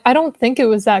my mind, I don't think it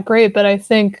was that great, but I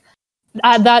think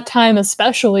at that time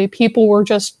especially, people were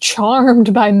just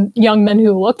charmed by young men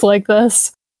who looked like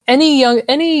this.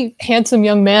 Any handsome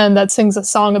young man that sings a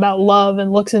song about love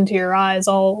and looks into your eyes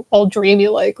all dreamy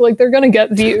like they're gonna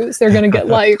get views, they're gonna get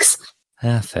likes.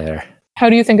 fair. How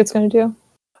do you think it's gonna do?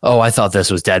 Oh, I thought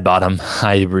this was dead bottom.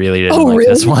 I really didn't Oh, like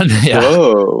this really? one. Yeah.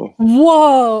 Whoa.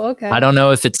 Whoa, okay. I don't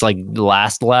know if it's like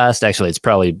last. Actually, it's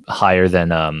probably higher than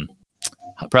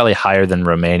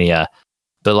Romania.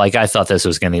 But like, I thought this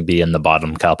was going to be in the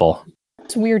bottom couple.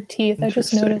 It's weird teeth. I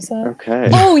just noticed that. Okay.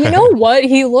 Oh, you know what?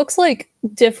 He looks like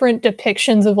different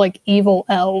depictions of like evil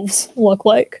elves look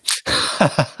like.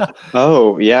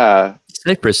 Oh yeah.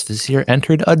 Cyprus this year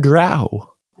entered a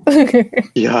drow.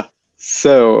 Yeah.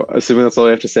 So, assuming that's all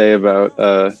I have to say about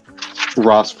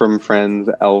Ross from Friends,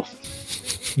 Elf,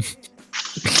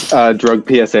 drug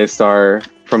PSA star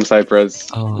from Cyprus,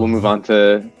 Oh. we'll move on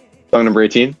to song number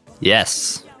 18.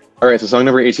 Yes. All right, so song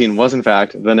number 18 was in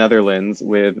fact the Netherlands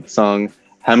with the song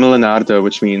Hemel en Aarde,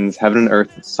 which means Heaven and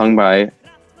Earth, sung by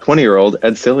 20-year-old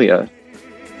Ed Cilia.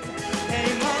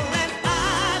 Hemel en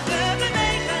aarde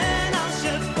bewegen als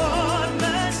je voor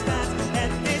me staat.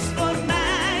 Het is voor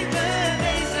mij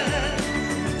bewezen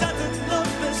dat het lot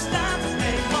bestaat.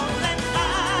 Hemel en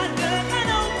aarde gaan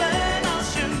open als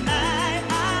je mij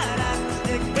aanraakt.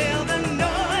 Ik wilde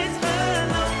nooit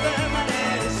geloven, maar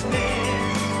er is meer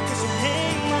tussen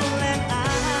hemel en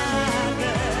aarde.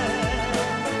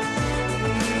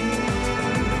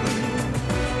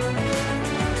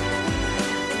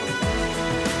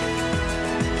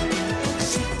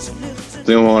 Does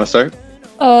anyone want to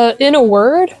start? In a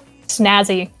word,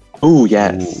 snazzy. Oh,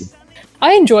 yes.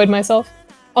 I enjoyed myself.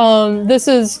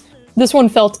 This one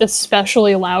felt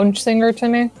especially lounge singer to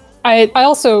me. I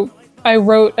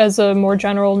wrote as a more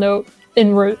general note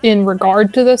in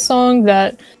regard to this song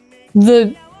that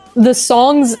the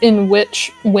songs in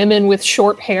which women with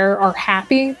short hair are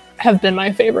happy have been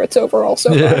my favorites overall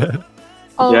so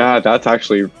far. Yeah, that's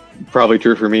actually probably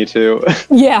true for me too.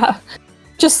 Yeah.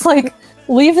 Just like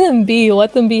leave them be,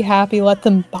 let them be happy, let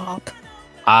them bop.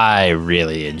 I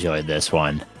really enjoyed this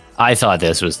one. I thought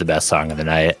this was the best song of the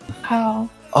night. How?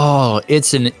 Oh,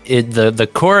 the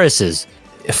chorus is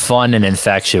fun and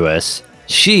infectious.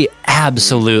 She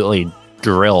absolutely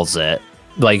drills it.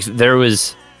 Like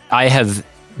I have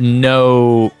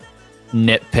no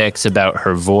nitpicks about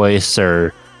her voice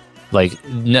or like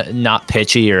not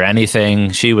pitchy or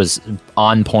anything. She was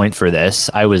on point for this.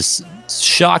 I was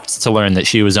shocked to learn that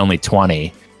she was only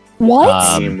 20.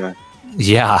 What?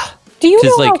 Yeah. Do you 'cause,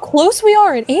 know how like- close we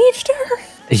are in age to her?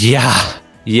 Yeah.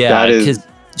 That is-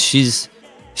 Because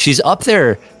she's up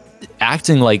there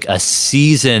acting like a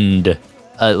seasoned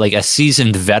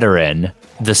veteran.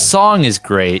 The song is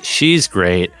great. She's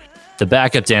great. The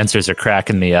backup dancers are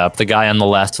cracking me up. The guy on the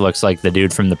left looks like the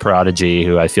dude from The Prodigy,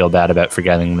 who I feel bad about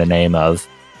forgetting the name of.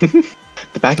 The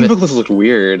backing vocalists look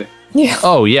weird. Yeah.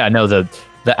 Oh yeah, no, the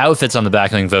outfits on the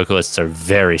backing vocalists are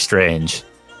very strange.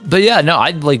 But yeah,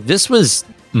 no, this was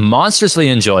monstrously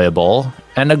enjoyable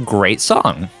and a great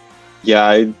song. Yeah,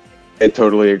 I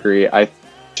totally agree.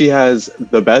 She has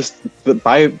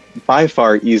by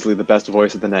far easily the best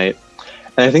voice of the night.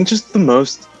 And I think just the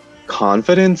most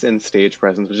confidence and stage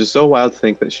presence, which is so wild to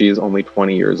think that she is only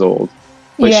 20 years old.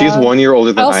 Like she's 1 year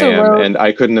older than I also am, wrote- and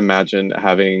I couldn't imagine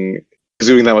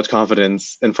exuding that much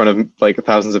confidence in front of like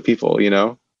thousands of people, you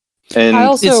know? And I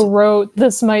also it's- wrote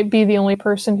this might be the only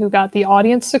person who got the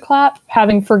audience to clap,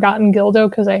 having forgotten Gildo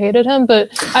because I hated him. But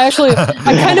I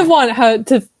kind of want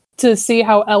to see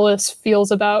how Ellis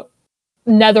feels about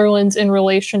Netherlands in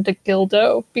relation to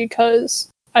Gildo, because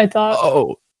I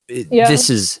thought Yeah. This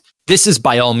is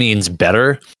by all means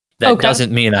better. That Okay.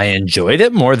 doesn't mean I enjoyed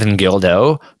it more than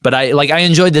Gildo, but I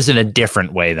enjoyed this in a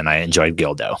different way than I enjoyed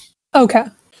Gildo. okay.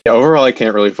 yeah, overall, I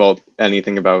can't really fault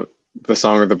anything about the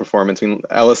song or the performance. I mean,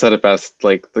 Ella said it best.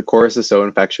 Like the chorus is so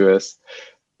infectious.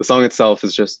 The song itself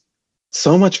is just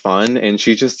so much fun, and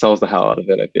she just sells the hell out of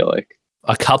it. I feel like.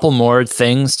 A couple more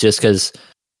things, just because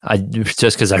I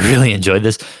really enjoyed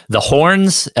this. The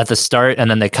horns at the start, and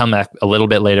then they come back a little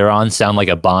bit later on, sound like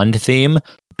a Bond theme.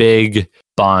 Big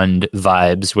Bond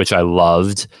vibes, which I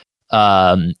loved.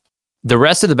 The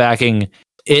rest of the backing,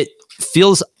 it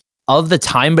feels of the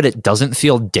time, but it doesn't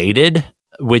feel dated,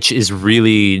 which is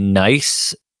really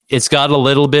nice. It's got a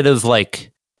little bit of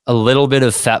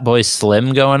Fatboy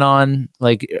Slim going on.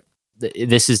 Like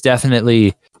this is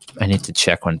definitely. I need to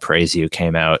check when Praise You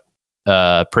came out.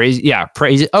 Praise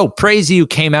You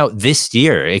came out this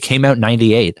year. It came out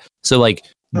 98. So like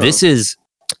this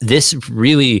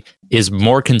really is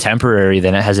more contemporary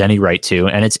than it has any right to,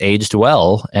 and it's aged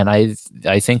well, and I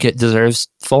think it deserves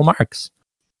full marks.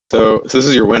 So this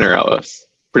is your winner, Alice.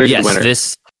 Predicted winner.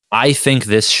 I think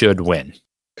this should win.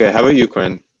 Okay, how about you,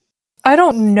 Quinn? I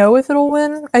don't know if it'll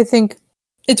win. I think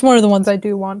it's one of the ones I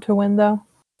do want to win, though.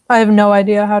 I have no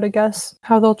idea how to guess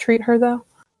how they'll treat her, though.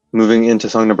 Moving into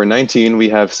song number 19, we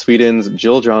have Sweden's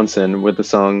Jill Johnson with the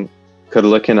song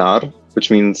Kärleken är,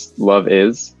 which means love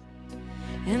is.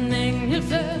 En ängel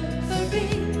flög förbi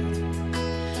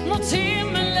mot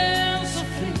himmelen så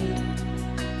fri,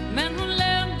 men hon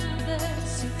lämnade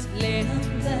sitt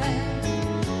leende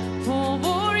på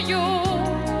vår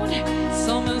jord,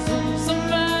 som en sol som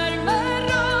värmer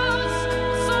oss,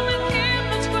 som en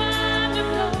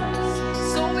himmelstjärneblås,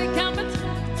 så vi kan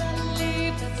betrakta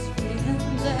livets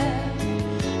skeende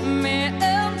med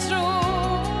en tro.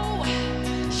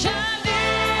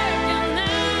 Kärleken är.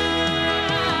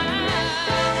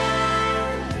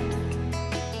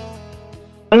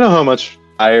 I don't know how much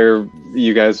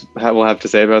you guys will have to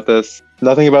say about this.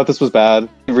 Nothing about this was bad.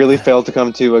 It really failed to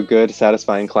come to a good,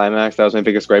 satisfying climax. That was my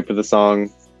biggest gripe with the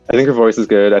song. I think her voice is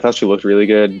good. I thought she looked really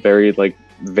good. Very like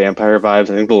vampire vibes.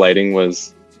 I think the lighting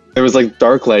there was like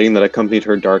dark lighting that accompanied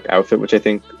her dark outfit, which I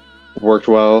think worked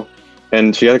well.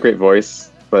 And she had a great voice,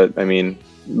 but I mean,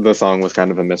 the song was kind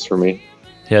of a miss for me.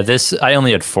 Yeah, I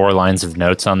only had 4 lines of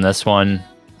notes on this one.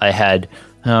 I had,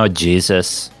 oh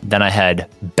Jesus. Then I had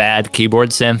bad keyboard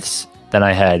synths. Then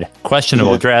I had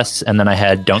questionable dress, and then I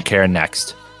had don't care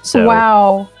next. So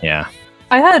Wow. yeah.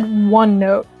 I had one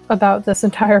note about this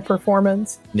entire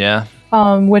performance, Yeah.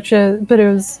 but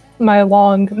it was my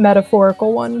long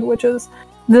metaphorical one, which is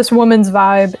this woman's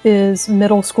vibe is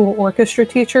middle school orchestra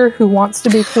teacher who wants to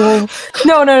be cool.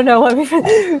 No. Let me.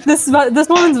 This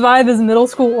woman's vibe is middle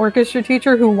school orchestra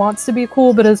teacher who wants to be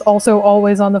cool, but is also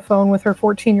always on the phone with her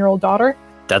 14-year-old daughter.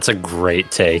 That's a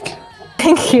great take.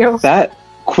 Thank you. That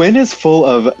Quinn is full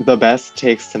of the best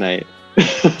takes tonight.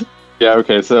 Yeah,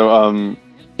 okay, so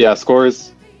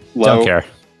scores low. Don't care.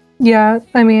 Yeah,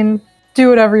 I mean, do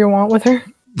whatever you want with her.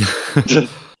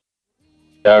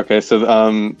 Yeah, okay,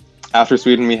 so after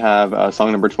Sweden we have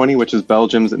song number 20, which is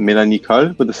Belgium's Mélanie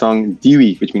Cole with the song Dis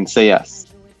oui, which means say yes.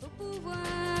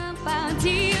 Pouvoir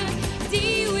partir,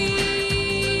 dis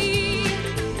oui.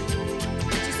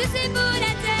 Tu sais c'est beau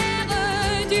la terre,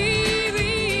 dis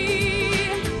oui.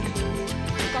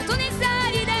 Quand on est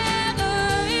solidaire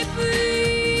et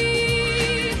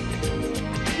puis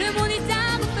le monde est à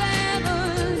refaire,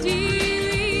 dis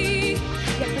oui.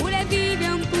 Viens pour la vie,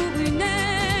 viens pour une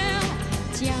heure.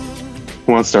 Tiens.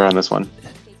 Who wants to start on this one?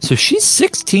 So she's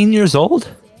 16 years old,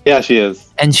 Yeah, she is.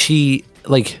 and she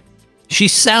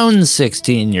sounds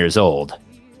 16 years old,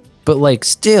 but like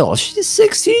still, she's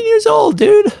 16 years old,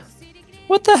 dude.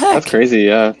 What the heck? That's crazy,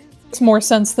 yeah. Makes more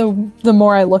sense the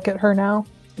more I look at her now.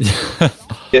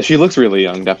 Yeah, she looks really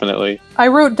young, definitely. I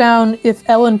wrote down if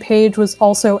Ellen Page was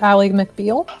also Ally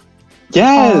McBeal.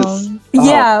 Yes! Oh,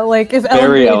 Yeah, like if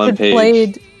very Ellen Ellen Page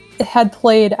Page. had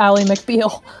played Ally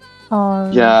McBeal.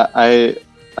 Yeah, I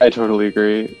totally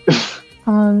agree.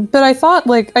 But I thought,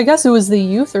 like, I guess it was the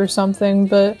youth or something,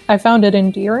 but I found it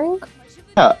endearing.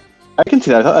 Yeah, I can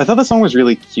see that. I thought the song was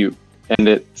really cute, and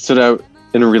it stood out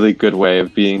in a really good way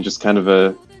of being just kind of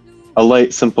a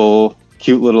light, simple,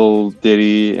 cute little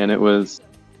ditty, and it was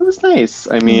nice.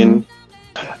 I mean,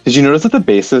 did you notice that the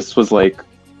bassist was like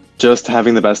just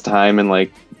having the best time and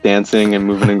like dancing and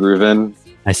moving and grooving.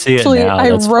 I see it Actually, now. I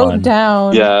That's wrote fun.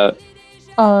 down. Yeah,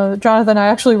 Jonathan, I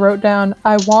actually wrote down,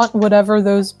 I want whatever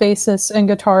those bassists and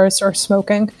guitarists are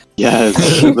smoking. yes,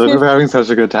 those are having such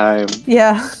a good time.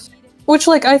 Yeah. Which,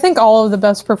 like, I think all of the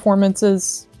best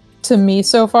performances to me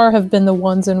so far have been the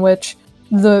ones in which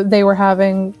they were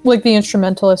having, like, the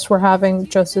instrumentalists were having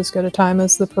just as good a time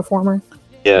as the performer.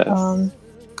 Yes.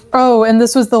 Oh, and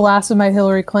this was the last of my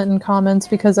Hillary Clinton comments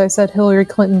because I said Hillary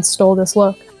Clinton stole this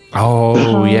look.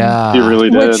 Oh, yeah. You really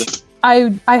did. Which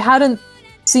I hadn't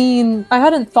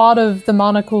thought of the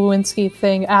Monica Lewinsky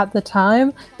thing at the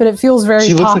time, but it feels very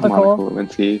She looks like topical.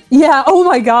 Monica Lewinsky. Yeah, oh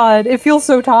my god, it feels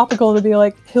so topical to be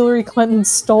like, Hillary Clinton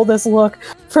stole this look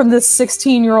from this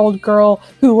 16-year-old girl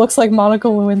who looks like Monica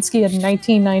Lewinsky in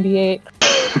 1998.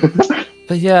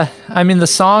 But yeah, I mean, the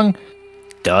song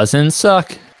doesn't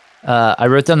suck. I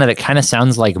wrote down that it kind of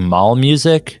sounds like mall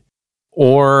music,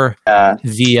 or Yeah.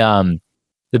 the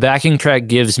backing track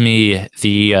gives me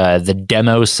the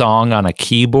demo song on a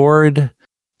keyboard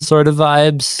sort of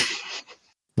vibes.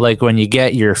 Like when you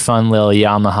get your fun little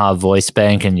Yamaha voice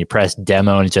bank and you press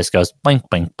demo and it just goes blink,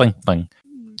 blink, blink, blink.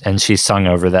 And she sung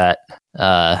over that.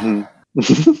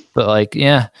 But like,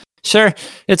 yeah, sure,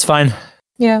 it's fine.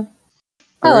 Yeah.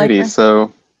 I like Alrighty, her.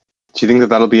 so do you think that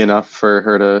that'll be enough for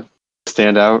her to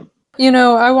stand out? You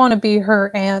know, I want to be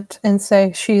her aunt and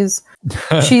say she's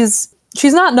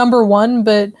not number one,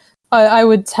 but I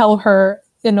would tell her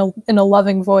in a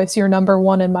loving voice, "You're number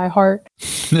one in my heart."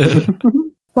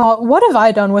 Well, what have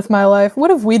I done with my life? What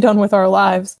have we done with our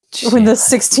lives? When this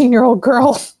 16-year-old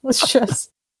girl was just...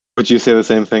 Would you say the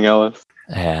same thing, Ellis?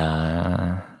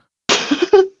 Yeah.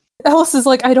 Ellis is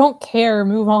like, I don't care,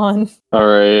 move on. All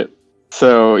right.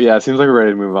 So yeah, it seems like we're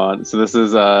ready to move on. So this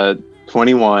is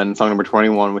 21, song number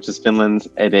 21, which is Finland's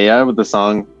Edea with the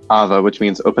song Ava, which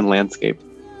means open landscape.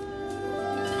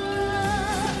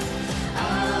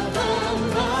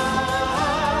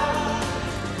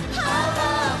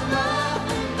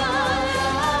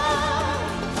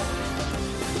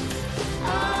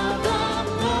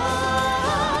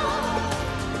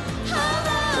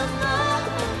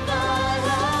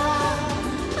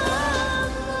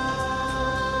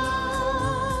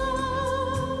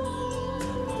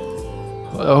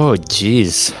 Oh,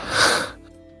 jeez.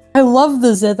 I love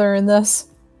the zither in this.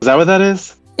 Is that what that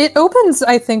is? It opens,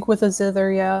 I think, with a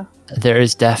zither, yeah. There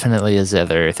is definitely a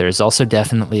zither. There's also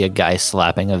definitely a guy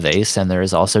slapping a vase, and there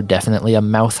is also definitely a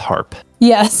mouth harp.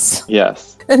 Yes.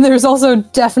 Yes. And there's also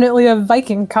definitely a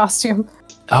Viking costume.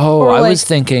 Oh, Or I like- was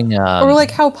thinking. Or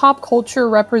like how pop culture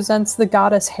represents the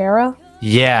goddess Hera.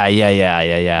 Yeah.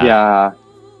 Yeah.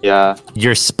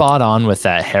 You're spot on with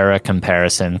that Hera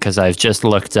comparison because I've just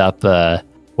looked up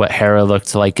what Hera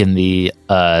looked like in the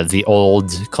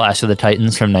old Clash of the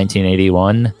Titans from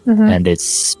 1981, and it's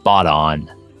spot on.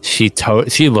 She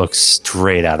looks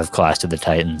straight out of Clash of the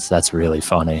Titans. That's really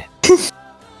funny.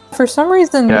 For some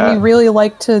reason, Yeah. we really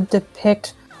like to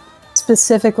depict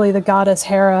specifically the goddess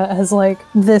Hera as like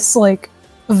this like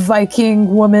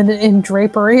Viking woman in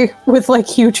drapery with like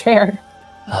huge hair.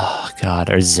 Oh God,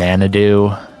 or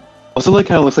Xanadu. Also, like,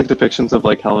 kind of looks like depictions of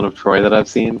like Helen of Troy that I've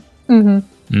seen.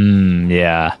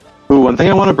 Yeah. Ooh, one thing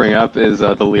I want to bring up is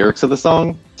the lyrics of the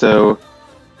song. So, the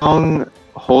song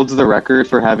holds the record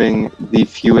for having the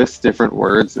fewest different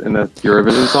words in a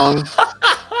Eurovision song.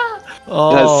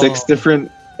 Oh, It has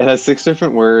six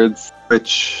different words,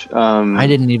 which I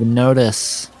didn't even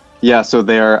notice. yeah. So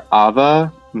they are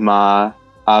Ava, Ma,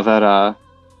 Avara,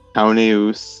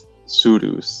 Kauneus,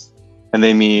 Sudus, and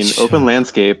they mean Sure. open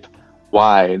landscape,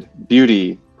 wide,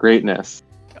 beauty, greatness.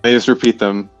 They just repeat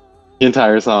them the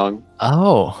entire song.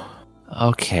 Oh,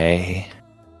 okay.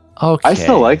 I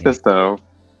still like this though.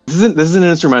 This is an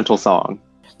instrumental song.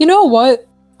 You know what?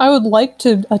 I would like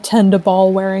to attend a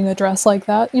ball wearing a dress like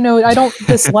that. You know, I don't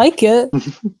dislike it,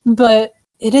 but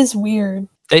it is weird.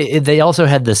 They also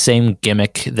had the same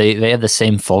gimmick. They had the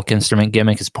same folk instrument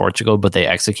gimmick as Portugal, but they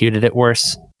executed it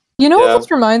worse. You know Yeah. what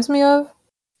this reminds me of?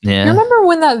 Yeah. You remember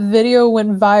when that video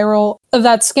went viral of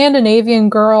that Scandinavian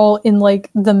girl in like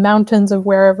the mountains of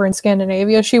wherever in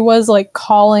Scandinavia she was, like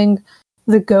calling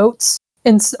the goats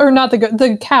or not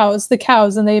the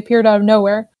cows, and they appeared out of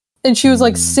nowhere, and she was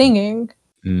like singing.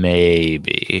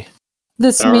 Maybe.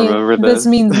 This I remember this this.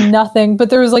 means nothing,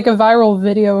 but there was like a viral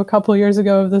video a couple years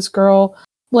ago of this girl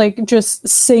like just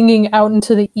singing out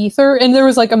into the ether, and there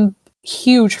was like a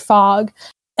huge fog,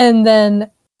 and then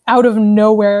out of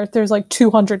nowhere there's like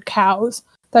 200 cows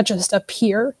that just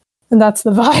appear, and that's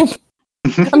the vibe.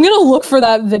 I'm gonna look for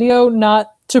that video,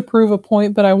 not to prove a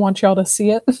point, but I want y'all to see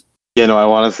it. Yeah, no, I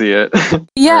want to see it.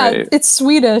 Yeah, Alright. it's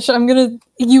Swedish.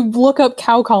 You look up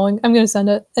cow calling. I'm gonna send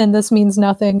it, and this means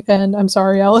nothing. And I'm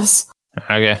sorry, Alice.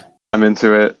 Okay. I'm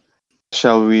into it.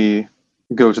 Shall we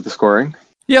go to the scoring?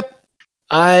 Yep.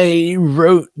 I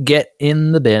wrote "get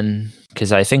in the bin"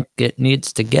 because I think it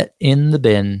needs to get in the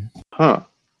bin. Huh.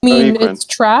 I mean, Quinn. it's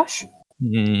trash.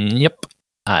 Yep.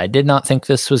 I did not think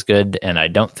this was good, and I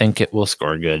don't think it will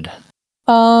score good.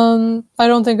 I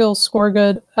don't think it'll score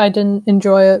good. I didn't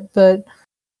enjoy it, but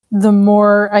the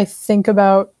more I think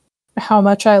about how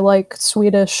much I like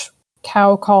Swedish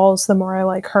cow calls, the more I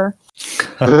like her.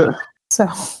 So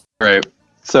Right.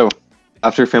 So,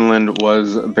 after Finland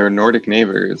was their Nordic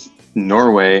neighbors,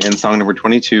 Norway, in song number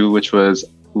 22, which was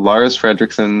Lars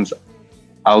Fredriksen's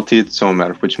Altid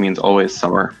Sommer, which means always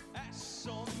summer.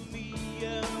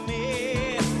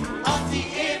 Alltid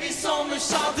evig sommer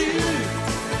sa du. Du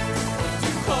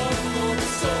kom och du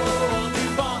såg, du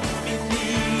var mitt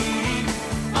liv.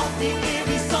 Alltid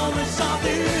evig sommer sa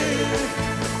du.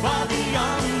 Vad de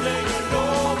andra gör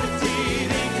då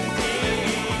betyder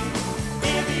ingenting.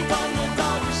 Evig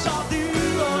vandrardagar sa du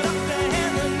och rökte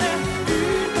henne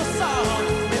ut och sa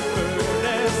det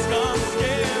fördes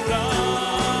ganska bra.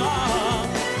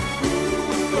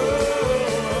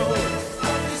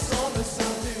 Alltid sommer sa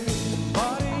du.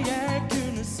 Bara jag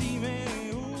kunde se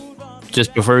mig ord var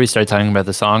Just before we start talking about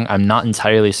the song, I'm not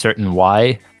entirely certain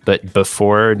why, but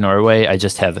before Norway, I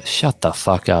just have "shut the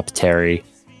fuck up, Terry."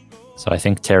 So I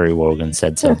think Terry Wogan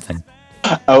said something.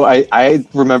 Oh, I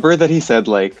remember that he said,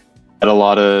 like, that a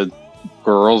lot of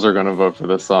girls are going to vote for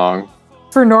this song.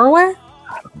 for Norway,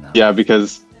 Yeah,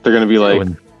 because they're going to be like,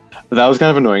 When that was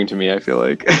kind of annoying to me, I feel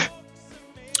like.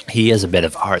 he is a bit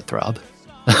of a heartthrob.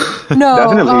 no.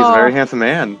 Definitely, he's a oh, very handsome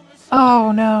man.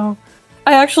 oh no.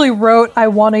 I actually wrote, I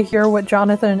want to hear what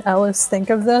Jonathan and Ellis think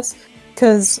of this,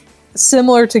 because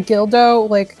similar to Gildo,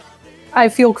 like, I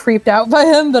feel creeped out by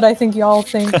him, but I think y'all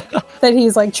think that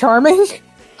he's like charming.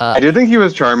 I did think he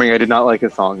was charming. I did not like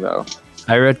his song, though.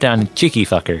 I wrote down "cheeky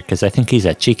fucker" because I think he's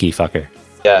a cheeky fucker.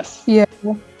 Yes. Yeah.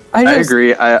 I just,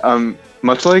 agree.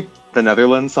 Much like the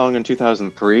Netherlands song in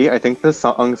 2003, I think this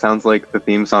song sounds like the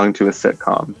theme song to a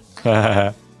sitcom.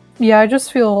 Yeah, I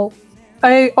just feel.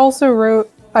 I also wrote,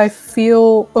 I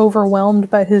feel overwhelmed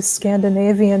by his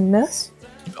Scandinavian-ness.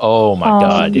 Oh my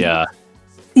god, yeah.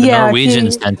 The Yeah,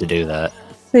 Norwegians tend to do that.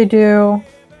 they do.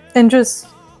 And just.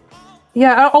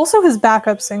 Yeah, also his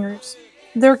backup singers.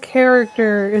 Their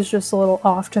character is just a little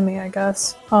off to me, I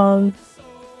guess.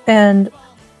 And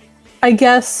I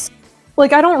guess,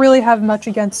 like, I don't really have much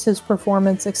against his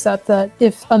performance, except that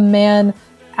if a man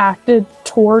acted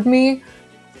toward me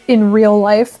in real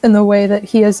life in the way that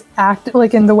he has acted,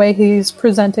 like in the way he's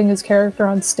presenting his character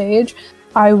on stage,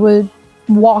 I would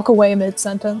walk away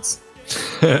mid-sentence.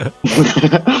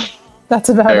 That's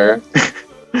about Fair.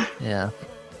 it. Yeah.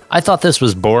 I thought this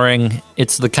was boring.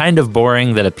 It's the kind of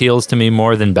boring that appeals to me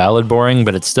more than ballad boring,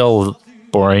 but it's still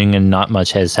boring and not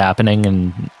much is happening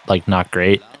and like not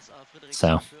great.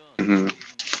 So Mhm.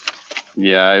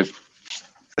 Yeah,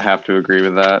 I have to agree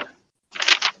with that.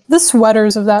 The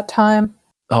sweaters of that time.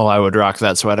 oh, I would rock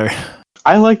that sweater.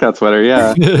 I like that sweater,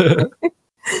 yeah.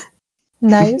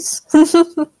 Nice.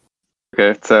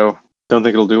 Okay, so don't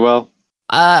think it'll do well?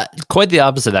 Quite the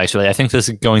opposite actually. I think this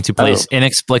is going to place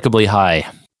inexplicably high.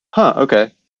 Huh, okay.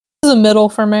 This is a middle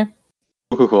for me.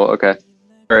 Cool, okay.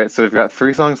 Alright, so we've got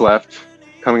 3 songs left.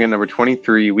 Coming in number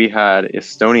 23, we had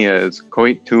Estonia's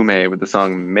Koit Tume with the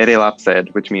song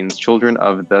Merelapsed, which means Children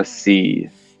of the Sea.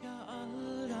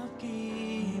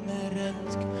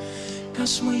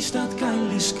 Kas mõistad,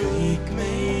 kallis, kõik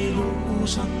meil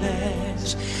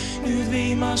uusales. Nüüd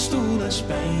viimast tuules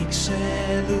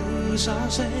päikselõõsa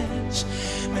sees.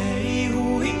 Me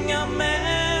ihuhingame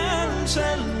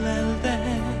sellel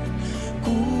teel.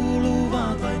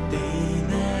 Kuuluvad vaid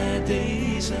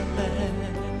teineteisele.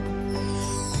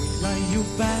 Kui laiub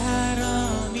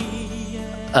pärani.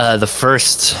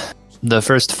 The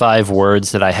first 5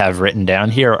 words that I have written down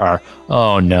here are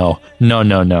 "oh no, no,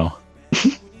 no, no."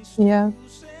 Yeah.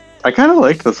 I kind of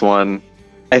liked this one.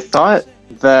 I thought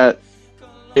that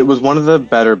it was one of the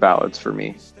better ballads for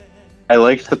me. I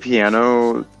liked the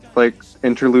piano, like,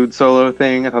 interlude solo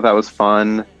thing. I thought that was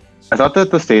fun. I thought that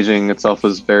the staging itself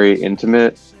was very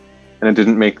intimate, and it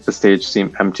didn't make the stage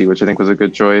seem empty, which I think was a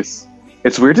good choice.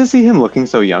 It's weird to see him looking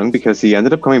so young because he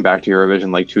ended up coming back to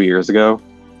Eurovision like 2 years ago.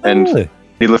 And Really?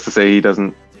 needless to say, he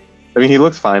doesn't. I mean, he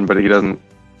looks fine, but he doesn't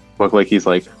look like he's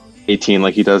like 18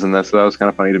 like he does in this. So that was kind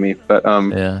of funny to me. But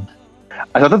Yeah.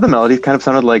 I thought that the melody kind of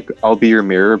sounded like "I'll Be Your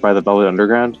Mirror" by the Velvet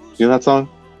Underground. You know that song?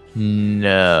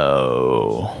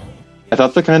 No. I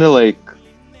thought the kind of like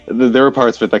there were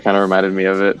parts of it that kind of reminded me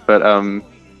of it, but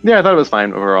yeah, I thought it was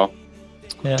fine overall.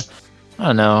 Yeah, I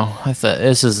don't know. I thought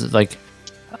this is like,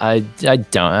 I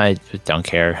don't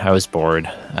care. I was bored.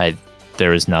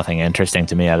 There was nothing interesting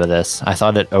to me out of this. I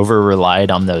thought it over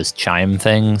relied on those chime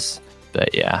things,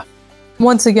 but yeah.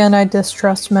 Once again, I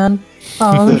distrust men.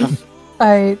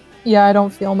 I don't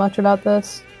feel much about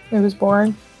this. It was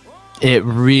boring. It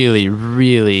really,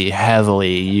 really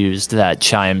heavily used that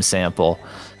chime sample,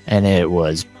 and it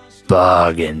was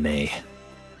bugging me.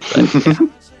 But,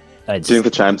 yeah, Do you think the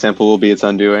chime sample will be its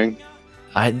undoing?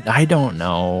 I don't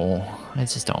know. I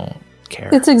just don't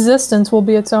care. Its existence will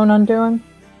be its own undoing.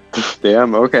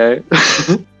 Damn, okay.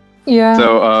 Yeah.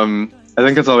 So I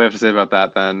think that's all we have to say about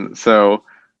that then. So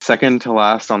second to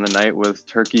last on the night was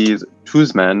Turkey's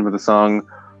Tuzmen with the song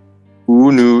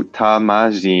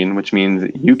Unutamajin, which means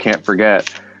you can't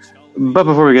forget. But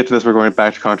before we get to this, we're going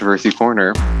back to Controversy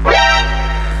Corner.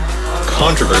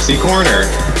 Controversy Corner.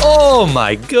 Oh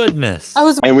my goodness!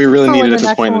 And we really hoping needed the at this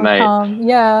next point in the one would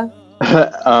night.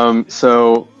 come. Yeah.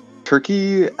 So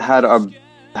Turkey had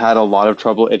a lot of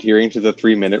trouble adhering to the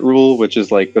 3-minute rule, which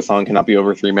is like the song cannot be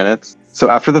over 3 minutes. So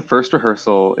after the first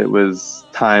rehearsal, it was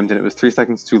timed and it was 3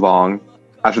 seconds too long.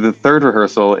 After the third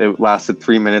rehearsal, it lasted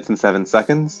 3 minutes and 7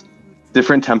 seconds.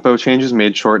 Different tempo changes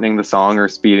made shortening the song or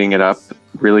speeding it up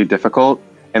really difficult,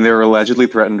 and they were allegedly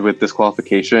threatened with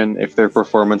disqualification if their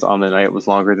performance on the night was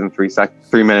longer than 3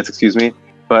 minutes,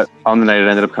 But on the night, it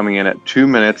ended up coming in at 2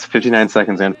 minutes, 59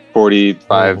 seconds, and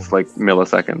 45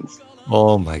 milliseconds.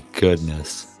 Oh my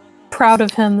goodness! Proud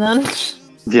of him then.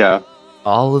 Yeah,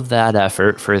 All of that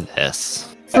effort for this.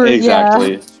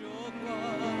 exactly.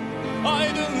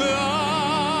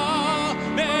 Aydınlığa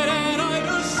neren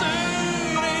ayrılsın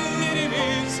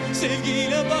ellerimiz,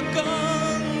 sevgiyle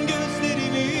bakan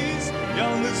gözlerimiz,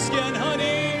 yalnızken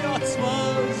hani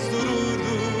atmaz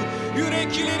dururdu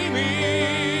yüreklerimiz.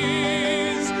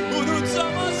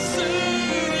 Unutamazsın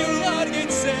yıllar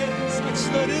geçse,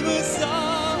 saçlarımıza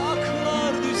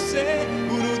aklar düşse,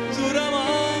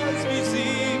 unutturamaz bize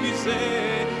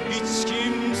hiç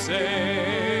kimse.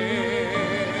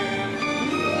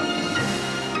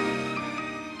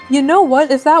 You know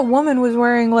what? If that woman was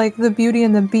wearing like the Beauty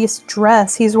and the Beast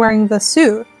dress, he's wearing the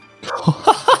suit.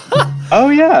 Oh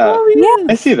yeah. Yeah.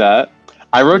 I see that.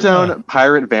 I wrote down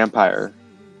pirate vampire.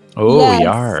 Oh, Yes. we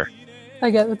are.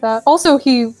 I get with that. Also,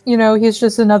 he's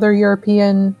just another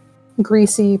European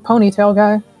greasy ponytail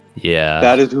guy. Yeah.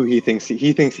 That is who he thinks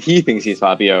he's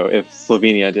Fabio. If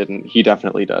Slovenia didn't, he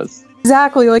definitely does.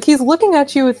 Exactly. Like he's looking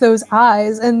at you with those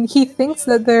eyes, and he thinks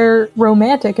that they're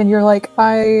romantic, and you're like,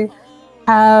 I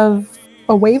have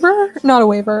a waiver, not a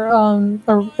waiver, a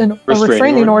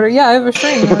restraining order. Yeah, I have a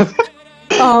restraining order.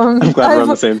 I'm glad we're on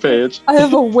the same page. I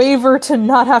have a waiver to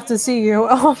not have to see you.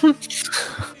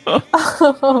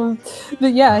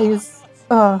 But yeah, he's.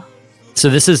 So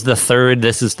this is the third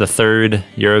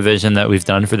Eurovision that we've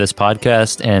done for this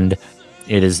podcast, and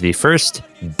it is the first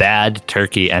bad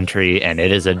Turkey entry, and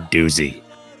it is a doozy.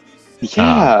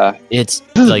 Yeah, It's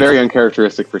this is like, very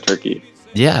uncharacteristic for Turkey.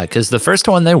 yeah, because the first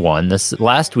one they won. This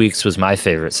last week's was my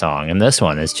favorite song, and this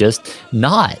one is just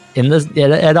not in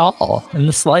the at all in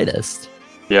the slightest.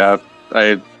 Yeah,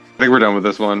 I think we're done with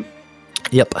this one.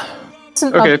 Yep. It's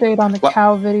an Okay. update on the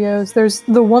cow videos. There's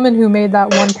the woman who made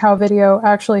that one cow video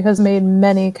actually has made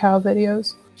many cow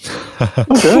videos.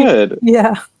 Good.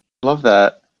 Yeah. Love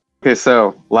that. Okay,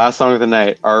 so last song of the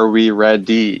night. Are we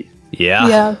ready? Yeah.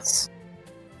 Yes.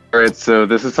 All right, so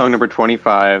this is song number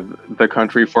 25. The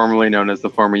country formerly known as the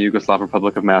former Yugoslav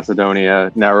Republic of Macedonia,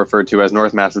 now referred to as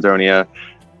North Macedonia,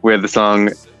 with the song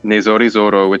Ne Zori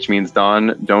Zoro, which means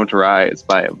Dawn Don't Rise,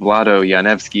 by Vlado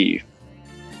Janevski.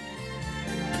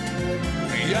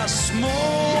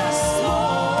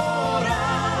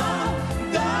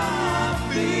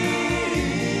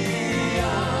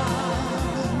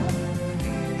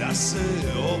 Da se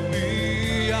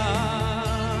opijam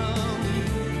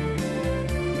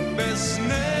bez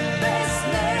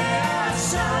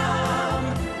sam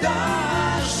da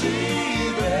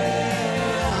živeam,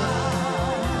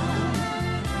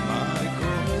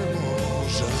 majko ne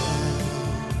možem.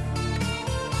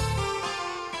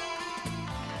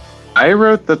 I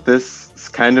wrote that this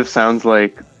kind of sounds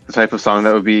like the type of song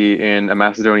that would be in a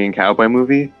Macedonian cowboy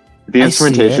movie. The I see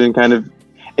instrumentation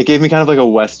it gave me kind of like a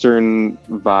Western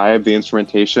vibe, the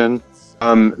instrumentation.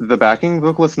 The backing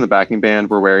vocalists and the backing band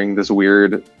were wearing this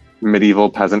weird medieval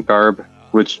peasant garb,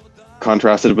 which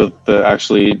contrasted with the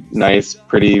actually nice,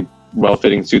 pretty,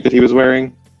 well-fitting suit that he was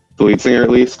wearing, the lead singer at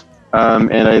least.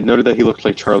 And I noted that he looked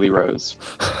like Charlie Rose.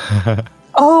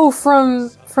 Oh, from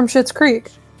Schitt's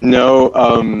Creek. No,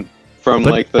 from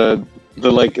But- like the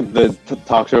the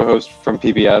talk show host from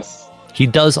PBS. He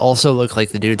does also look like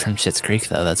the dude from Schitt's Creek,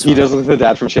 though. That's He funny. does look like the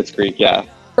dad from Schitt's Creek. Yeah.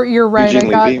 You're right.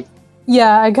 Eugene Levy.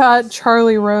 I got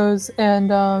Charlie Rose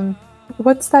and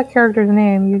what's that character's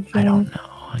name? Eugene. I don't know.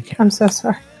 I can't. I'm so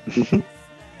sorry.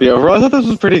 Yeah, overall, I thought this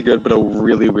was pretty good, but a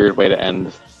really weird way to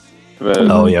end. But,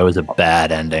 Oh yeah, it was a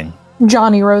bad ending.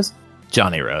 Johnny Rose.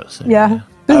 Johnny Rose. Yeah.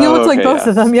 He Oh, looks like okay, both yeah.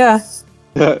 of them.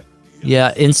 Yeah.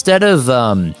 Yeah. Instead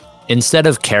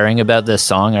of caring about this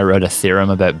song, I wrote a theorem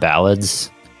about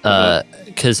ballads.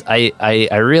 Because I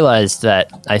realized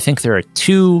that I think there are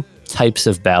two types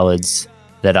of ballads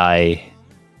that I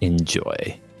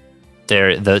enjoy.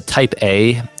 The type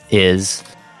A is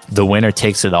 "The Winner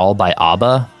Takes It All" by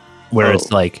ABBA, where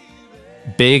it's like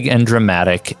big and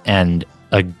dramatic and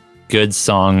a good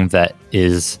song that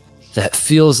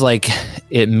feels like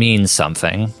it means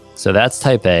something. So that's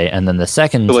type A, and then the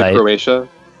second So, like type, Croatia.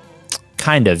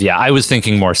 kind of, yeah. I was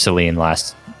thinking more Celine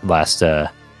last in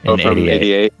From 88.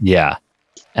 88. Yeah.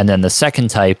 And then the second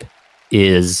type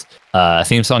is a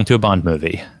theme song to a Bond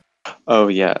movie. Oh,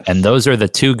 yeah. And those are the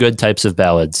two good types of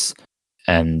ballads.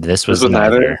 And this was was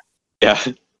neither? neither. Yeah.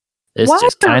 This Why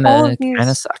just are kind all of of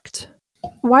these- sucked.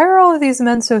 Why are all of these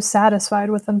men so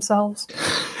satisfied with themselves?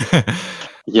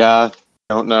 Yeah.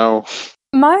 Don't know.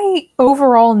 My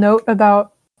overall note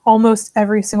about almost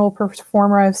every single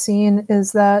performer I've seen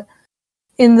is that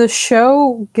in the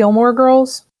show Gilmore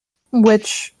Girls,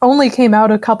 which only came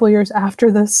out a couple years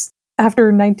after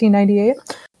 1998,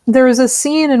 there is a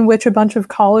scene in which a bunch of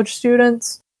college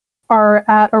students are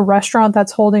at a restaurant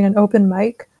that's holding an open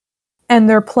mic, and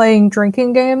they're playing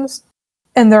drinking games,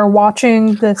 and they're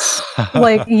watching this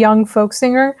like young folk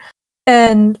singer,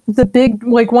 and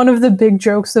one of the big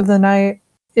jokes of the night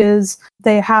is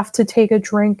they have to take a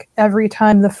drink every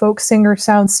time the folk singer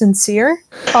sounds sincere.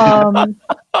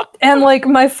 And like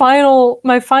my final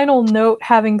note,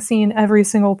 having seen every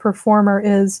single performer,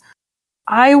 is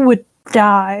I would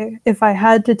die if I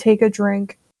had to take a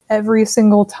drink every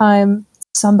single time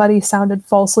somebody sounded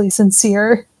falsely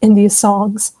sincere in these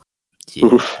songs.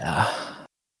 Yeah.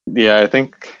 Yeah, I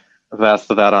think that's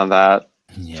that on that.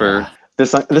 Yeah. For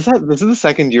this is the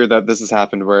second year that this has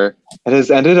happened where it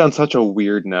has ended on such a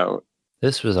weird note.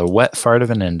 This was a wet fart of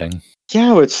an ending.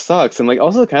 Yeah, which sucks. And like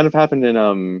also kind of happened in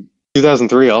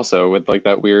 2003 also with like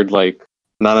that weird like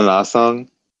Na Na Na song.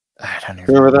 I don't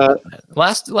even Remember that?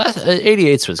 Last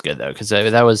 88's was good though, because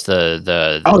that was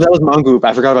the Oh, that was Mongoop.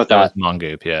 I forgot about that was that.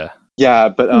 Mongoop, yeah. Yeah,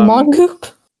 but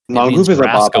Mongoop? Mongoop means is a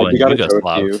bop. rascal We in gotta show it to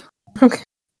Yugoslav. you. Okay.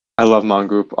 I love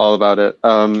Mongoop, all about it.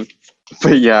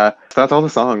 But yeah, that's all the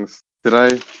songs. Did I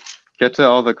get to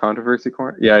all the controversy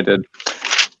corner? Yeah, I did.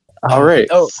 All right.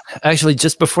 Oh, actually,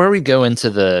 just before we go into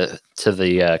the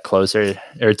closer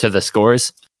or to the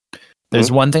scores,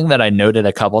 there's one thing that I noted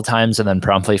a couple times and then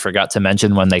promptly forgot to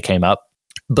mention when they came up.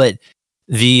 But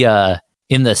the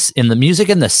in the music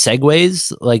and the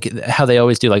segues, like how they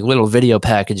always do, like little video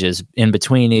packages in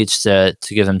between each to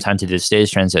give them time to do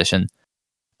stage transition.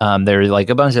 There were like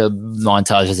a bunch of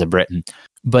montages of Britain,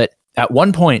 but at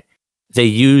one point they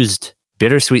used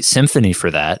Bittersweet Symphony for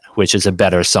that, which is a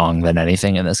better song than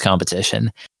anything in this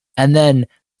competition. And then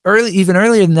even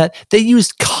earlier than that, they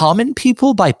used Common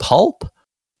People by Pulp,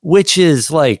 which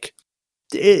is like,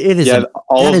 it is an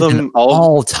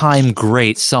all-time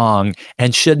great song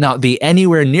and should not be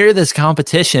anywhere near this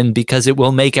competition because it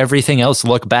will make everything else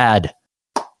look bad.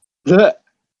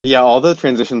 Yeah, all the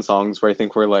transition songs where I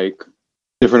think were like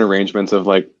different arrangements of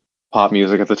like pop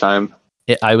music at the time.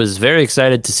 I was very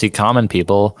excited to see Common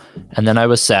People, and then I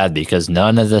was sad because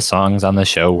none of the songs on the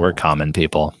show were Common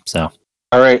People. So,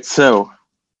 all right, so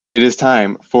it is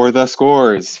time for the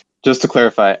scores. Just to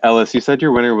clarify, Ellis, you said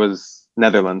your winner was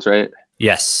Netherlands, right?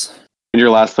 yes. And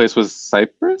your last place was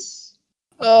Cyprus?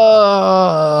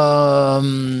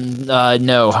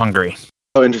 No, Hungary.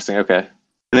 Oh, interesting. Okay.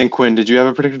 And then Quinn, did you have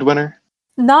a predicted winner?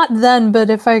 Not then, but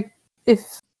if I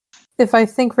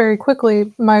think very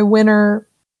quickly, my winner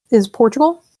is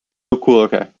Portugal, Oh, cool.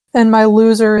 Okay. and my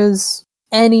loser is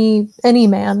any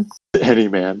man. Any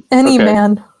man. Any Okay.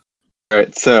 man. All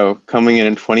right. So coming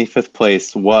in 25th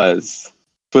place was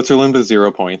Switzerland with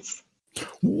 0 points.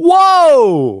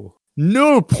 Whoa!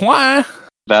 No point.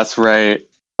 That's right.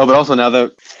 Oh, but also now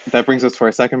that brings us to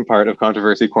our second part of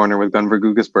Controversy Corner with Gunvar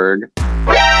Gugesberg.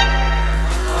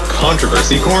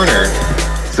 Controversy Corner.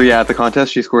 So yeah, at the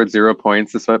contest, she scored 0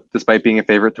 points despite being a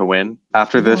favorite to win.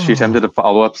 After this, she attempted a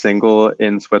follow-up single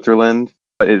in Switzerland,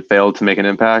 but it failed to make an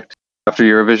impact. After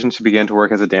Eurovision, she began to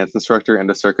work as a dance instructor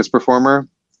and a circus performer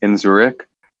in Zurich,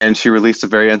 and she released a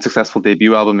very unsuccessful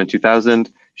debut album in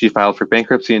 2000. She filed for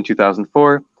bankruptcy in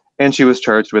 2004, and she was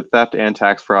charged with theft and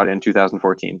tax fraud in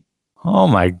 2014. Oh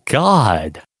my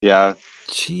god. Yeah,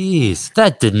 Jeez,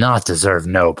 that did not deserve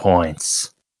no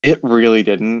points. it really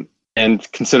didn't. And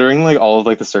considering like all of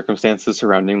like the circumstances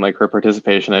surrounding like her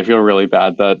participation, I feel really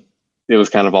bad that it was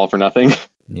kind of all for nothing.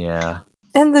 Yeah.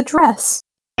 And the dress.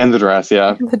 And the dress,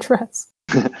 yeah. The dress.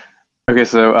 Okay,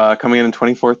 so coming in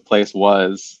 24th place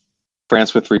was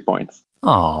France with 3 points.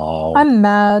 Oh, I'm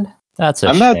mad. that's a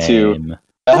I'm shame. mad too.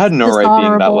 That had no right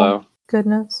being that dishonorable. low.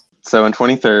 Goodness. So in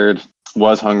 23rd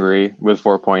was Hungary with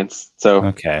 4 points. So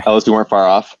Okay, at least we weren't far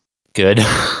off. good.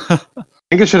 I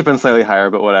think it should have been slightly higher,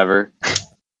 but whatever.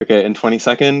 Okay, in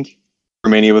 22nd,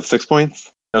 Romania with 6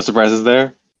 points. No surprises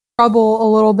there. Trouble a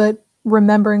little bit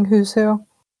remembering who's who.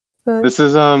 But This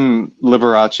is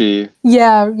Liberace.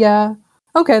 yeah.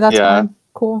 Okay, that's Yeah. fine.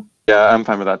 Cool. Yeah, I'm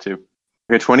fine with that too.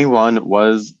 Okay, 21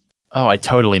 was Oh, I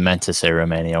totally meant to say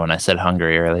Romania when I said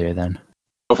Hungary earlier then.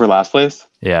 for last place.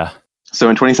 Yeah. So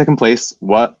in 22nd place,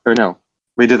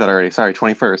 we did that already. Sorry,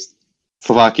 21st,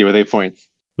 Slovakia with 8 points.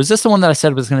 Was this the one that I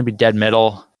said was going to be dead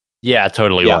middle? Yeah, it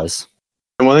totally Yeah. was.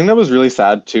 And one thing that was really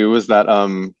sad too was that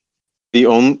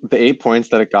the 8 points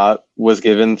that it got was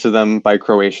given to them by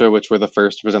Croatia, which were the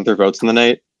first to present their votes in the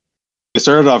night. They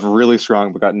started off really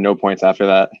strong, but got no points after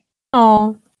that.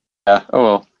 Oh, Yeah. Oh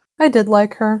well. I did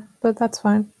like her, but that's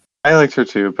fine. I liked her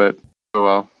too, but oh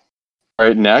well. All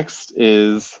right. Next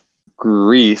is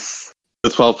Greece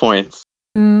with 12 points.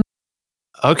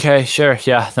 Okay, sure.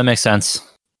 Yeah, that makes sense.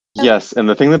 Yes, and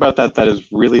the thing about that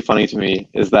is really funny to me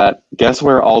is that guess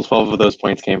where all 12 of those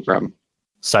points came from?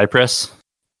 Cyprus?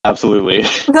 Absolutely.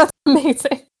 That's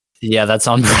amazing. Yeah, that's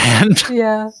on brand.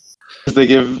 Yeah. They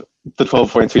give the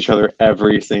 12 points to each other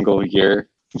every single year.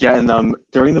 Yeah, and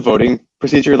during the voting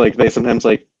procedure, like they sometimes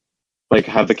like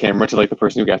have the camera to like the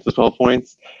person who gets the 12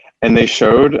 points, and they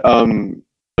showed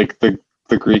like the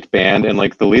Greek band, and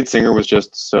like the lead singer was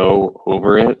just so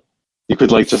over it. You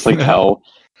could like just like tell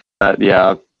that.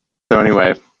 Yeah. So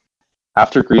anyway,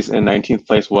 after Greece in 19th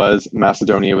place was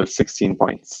Macedonia with 16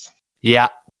 points. Yeah.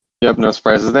 Yep, no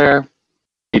surprises there.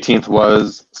 18th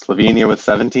was Slovenia with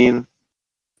 17.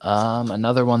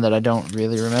 Another one that I don't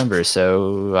really remember,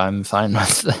 so I'm fine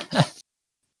with that.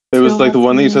 It was Feel like the that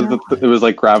one that you for me said that it was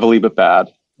like gravelly but bad.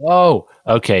 Oh,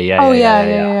 okay. Yeah. Oh yeah.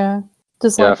 yeah.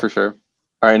 Just Yeah, like for sure.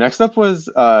 All right, next up was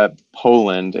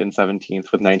Poland in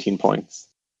 17th with 19 points.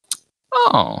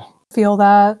 Oh, feel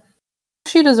that.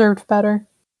 She deserved better.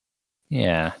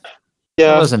 yeah. It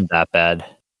Yeah, wasn't that bad.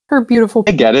 Her beautiful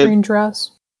I get it. green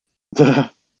dress. I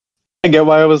get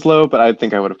why it was low, but I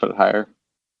think I would have put it higher.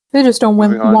 They just don't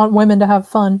Moving on. want women to have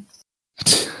fun.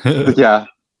 Yeah,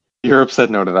 Europe said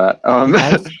no to that.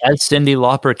 As Cyndi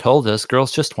Lauper told us,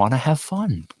 girls just want to have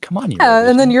fun. Come on, Yeah,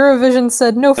 and then Eurovision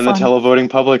said no and the fun. televoting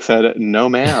public said no,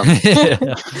 ma'am.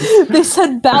 They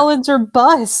said ballads are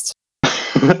bust.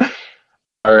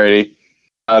 Alrighty.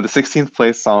 The 16th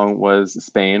place song was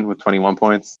Spain with 21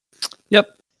 points. Yep.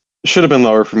 Should have been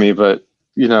lower for me, but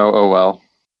oh well.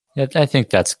 Yeah, I think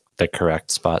that's the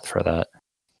correct spot for that.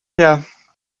 Yeah.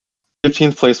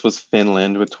 15th place was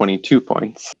Finland with 22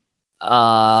 points.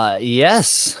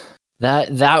 Yes.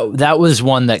 That was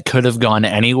one that could have gone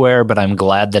anywhere, but I'm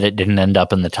glad that it didn't end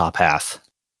up in the top half.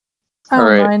 I don't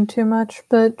Alright. mind too much,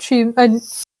 but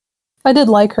I did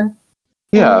like her.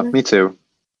 Yeah, me too.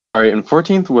 All right, and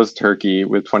 14th was Turkey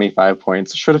with 25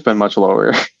 points. Should have been much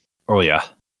lower. Oh yeah.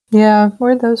 Yeah,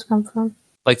 where'd those come from?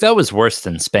 Like that was worse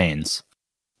than Spain's.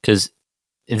 Because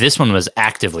this one was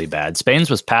actively bad. Spain's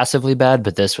was passively bad,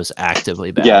 but this was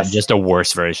actively bad. Yes. Just a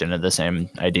worse version of the same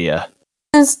idea.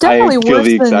 It's definitely feel worse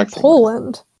the than exact same.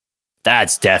 Poland.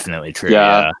 That's definitely true.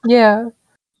 Yeah. Yeah.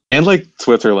 And like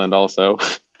Switzerland also.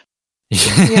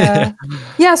 Yeah.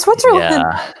 Yeah, Switzerland.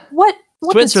 Yeah. What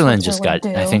did Switzerland just got,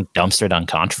 do? I think, dumpstered on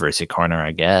controversy corner,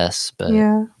 I guess. But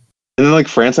Yeah. And then like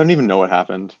France, I don't even know what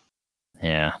happened.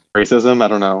 yeah. Racism, I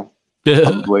don't know.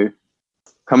 Probably.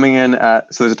 Coming in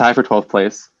so there's a tie for 12th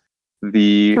place.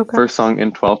 The Okay. first song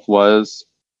in 12th was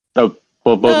both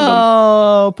of them.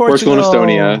 Oh, Portugal and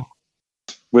Estonia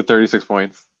with 36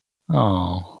 points.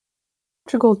 Oh,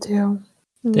 Portugal too.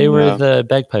 they were Yeah. the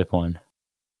bagpipe one.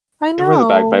 I They know. were the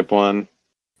bagpipe one.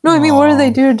 No, I mean, what do they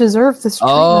Oh. do to deserve this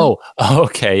treatment? Oh,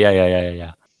 okay.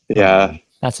 Yeah. Yeah.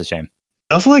 That's a shame.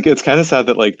 Also, like, it's kind of sad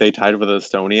that like they tied with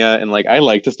Estonia, and like I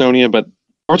liked Estonia, but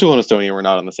Portugal and Estonia were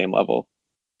not on the same level.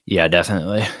 Yeah,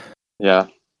 definitely. Yeah.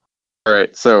 All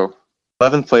right. So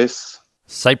 11th place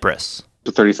Cyprus.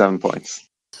 with 37 points.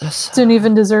 Didn't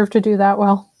even deserve to do that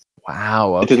well.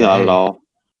 Wow. It did not at all.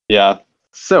 Yeah.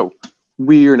 So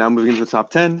we are now moving to the top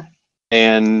 10,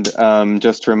 and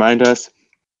just to remind us,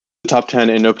 the top 10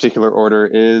 in no particular order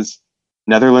is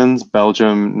Netherlands,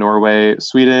 Belgium, Norway,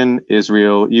 Sweden,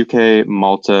 Israel, UK,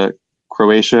 Malta,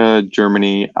 Croatia,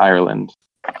 Germany, Ireland.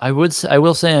 I will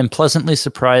say I'm pleasantly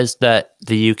surprised that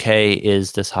the UK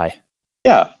is this high.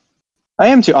 Yeah, I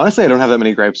am too. Honestly, I don't have that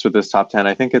many gripes with this top 10.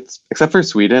 I think it's, except for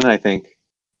Sweden, I think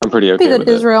I'm pretty okay Happy with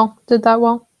that it. Israel did that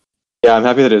well. Yeah, I'm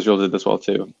happy that Israel did this well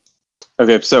too.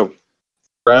 Okay, so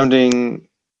rounding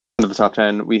into the top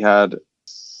 10, we had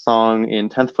song in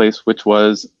 10th place, which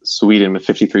was Sweden with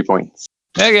 53 points.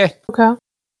 Okay. Okay.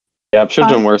 Yeah, should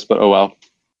have done Fine. worse, but oh well.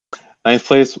 9th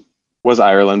place was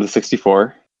Ireland with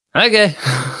 64. Okay.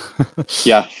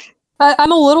 Yeah,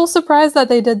 I'm a little surprised that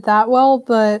they did that well,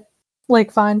 but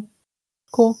like, fine,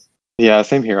 cool. yeah,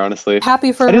 same here, honestly.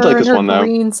 Happy for I did her like in this her one, though.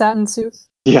 green satin suit.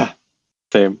 Yeah,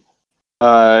 same. In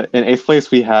 8th place,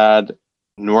 we had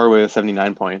Norway with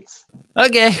 79 points.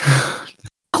 Okay. I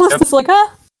was just like,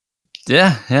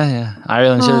 Yeah.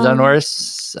 Ireland should have done Um,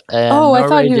 worse. And oh, I thought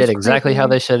Norway he was did exactly how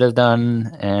creepy. they should have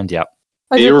done. And yeah.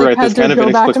 I You just were like, right, had this to kind of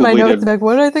go back to my inexplicably notes did- and be like,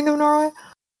 what did I think of Norway?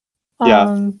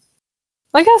 Yeah.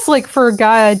 I guess like for a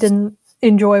guy I didn't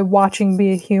enjoy watching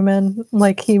Be a Human,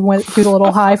 like he was a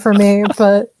little high for me,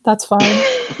 but that's fine.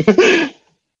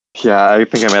 Yeah, I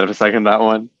think I might have to second that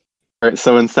one. All right,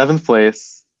 so in 7th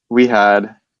place, we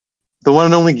had the one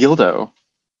and only Gildo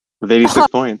with 86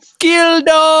 points.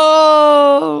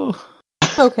 Gildo!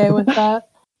 Okay with that.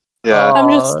 Yeah, I'm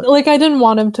just like, I didn't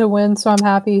want him to win, so I'm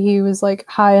happy he was like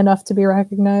high enough to be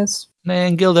recognized.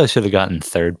 Man, Gildo should have gotten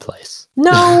 3rd place.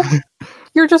 No,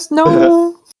 you're just no.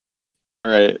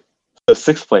 all right. So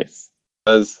 6th place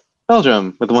was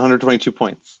Belgium with 122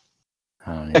 points.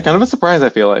 Oh, Yeah, kind of a surprise, I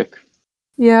feel like.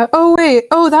 Yeah. Oh wait.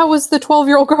 Oh, that was the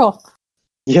 12-year-old girl.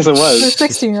 Yes, it The was.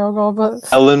 16-year-old girl,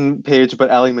 but Ellen Page,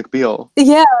 but Ally McBeal.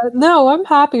 yeah. No, I'm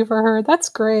happy for her. That's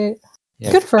great.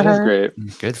 Yeah, Good for That is her.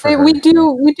 great. Good for Hey, her. we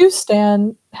do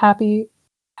stand happy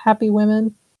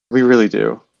women. We really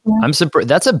do. I'm surprised.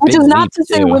 That's a Which big is not leap, to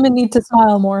say too. women need to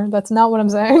smile more. That's not what I'm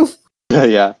saying.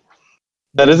 Yeah.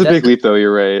 That is a big leap, though.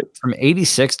 You're right. From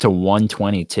 86 to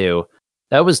 122.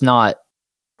 That was not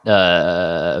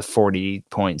 40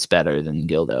 points better than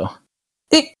Gildo.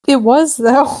 It was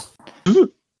though.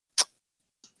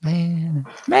 Man.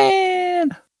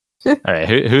 All right,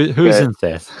 who's Okay. in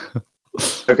 5th?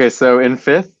 Okay, so in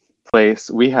 5th place,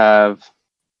 we have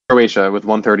Croatia with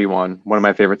 131, one of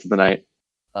my favorites of the night.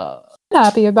 Uh, I'm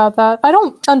happy about that. I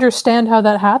don't understand how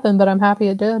that happened, but I'm happy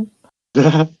it did.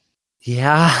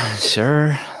 yeah,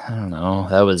 sure. I don't know.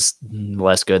 That was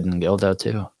less good than Gildo,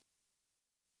 too.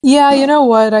 Yeah, you know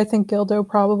what? I think Gildo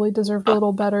probably deserved a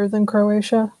little better than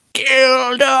Croatia.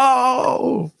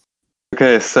 Gildo!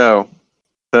 Okay, so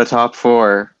the top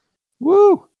 4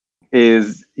 Woo!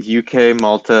 is UK,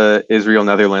 Malta, Israel,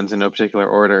 Netherlands in no particular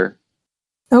order.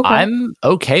 Okay. I'm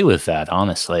okay with that,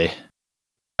 honestly.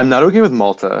 I'm not okay with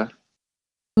Malta.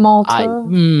 Malta.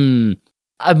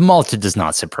 Malta does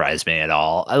not surprise me at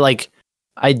all.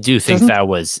 I do think Doesn't- that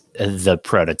was the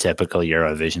prototypical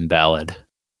Eurovision ballad.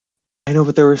 I know,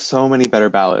 but there were so many better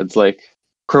ballads. Like,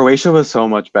 Croatia was so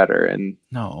much better, and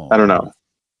No, I don't know.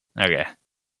 Okay, You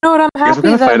know what? I'm guess we're happy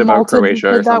gonna that fight about Malta Croatia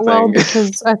or did that well something.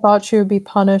 because I thought she would be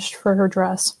punished for her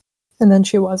dress, and then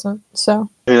she wasn't. So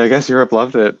I mean, I guess Europe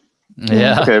loved it.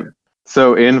 yeah. Okay,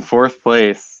 so in 4th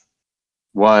place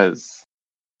was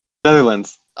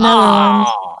Netherlands. Netherlands.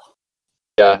 Oh,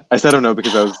 Yeah, I said oh no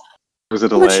because there was a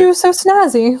delay. But she was so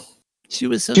snazzy. she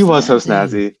was so. She was so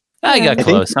snazzy. I got I think-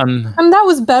 close. That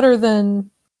was better than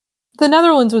the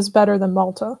Netherlands was better than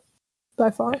Malta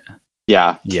by far.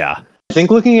 Yeah, Yeah. I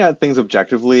think looking at things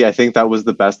objectively, I think that was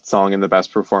the best song and the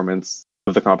best performance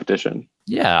of the competition.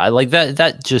 Yeah, I like that.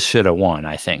 That just should have won,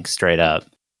 I think, straight up.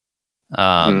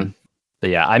 But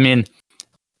yeah, I mean,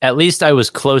 at least I was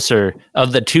closer.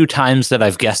 Of the 2 times that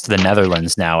I've guessed the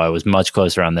Netherlands now, I was much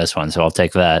closer on this one, so I'll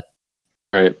take that.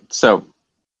 All right, so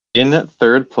in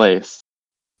 3rd place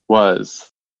was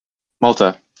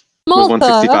Malta. It was Malta.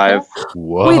 165. Okay.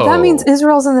 Whoa. Wait, that means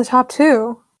Israel's in the top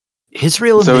 2.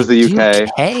 Israel So and is the UK.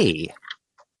 UK.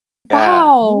 Yeah.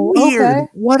 Wow. Weird. Okay.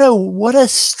 What a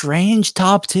strange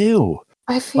top 2.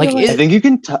 I feel Like, like, I think you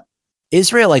can tell.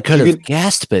 Israel, I could You have could-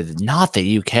 guessed, but not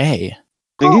the UK. I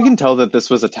think you can tell that this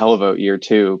was a televote year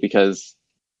too, because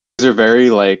these are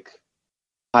very like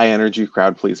high energy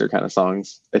crowd pleaser kind of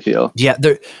songs. I feel. Yeah,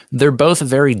 they're both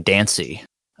very dancey,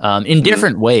 in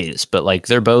different ways, but like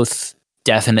they're both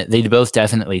definite. They both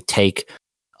definitely take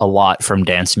a lot from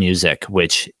dance music,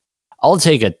 which I'll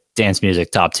take a dance music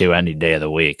top 2 any day of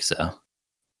the week. So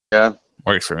Yeah.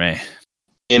 works for me.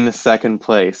 In 2nd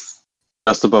place,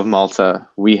 just above Malta,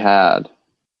 we had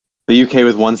the UK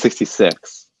with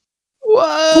 166.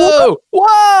 Whoa!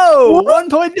 1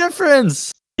 point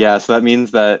difference. Yeah, so that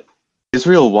means that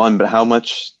Israel won, but how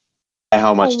much? By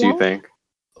how much do you what? think?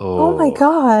 Oh my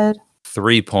god.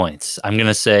 3 points. I'm going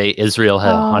to say Israel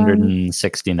had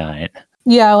 169.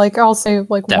 Yeah, like I'll say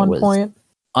like That 1 was point.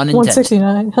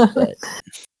 Unintentional, 169. but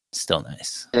still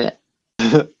nice. Yeah,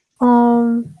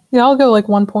 I'll go like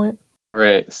 1 point.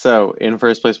 Right. So in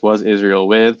first place was Israel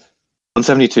with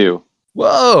 172.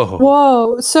 Whoa.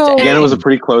 Whoa. So Again, it was a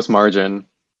pretty close margin.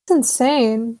 that's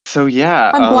insane. So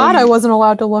yeah. I'm glad I wasn't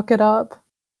allowed to look it up.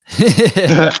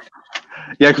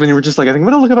 Yeah, because when you were just like, I think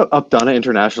I'm gonna look up Donna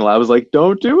International, I was like,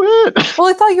 don't do it. Well,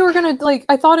 I thought you were gonna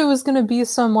I thought it was gonna be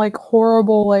some like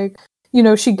horrible like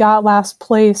she got last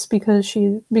place because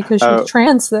she's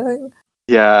trans thing.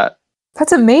 Yeah,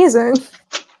 That's amazing.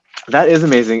 that is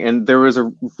amazing. And there was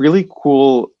a really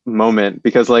cool moment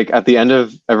because like at the end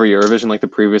of every Eurovision, like the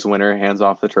previous winner hands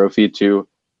off the trophy to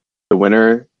the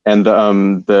winner, and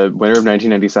the winner of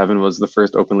 1997 was the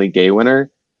first openly gay winner.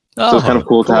 So it's kind of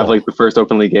cool to have like the first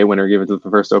openly gay winner give it to the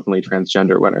first openly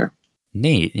transgender winner.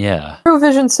 Neat, yeah.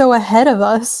 Eurovision's so ahead of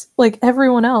us, like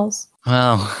everyone else.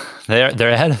 Well, they're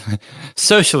ahead of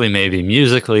socially, maybe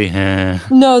musically.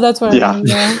 No, that's what Yeah. I mean.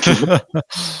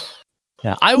 Yeah.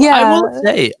 Yeah, I will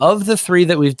say of the 3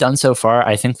 that we've done so far,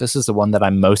 I think this is the one that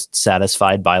I'm most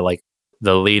satisfied by, like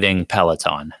the leading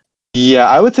peloton. Yeah,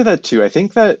 I would say that too. I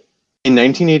think that in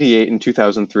 1988 and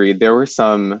 2003, there were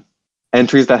some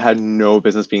entries that had no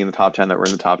business being in the top 10 that were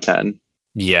in the top 10.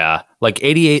 Yeah, like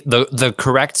 88, the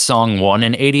correct song won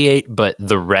in 88, but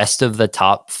the rest of the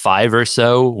top 5 or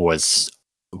so was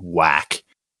whack.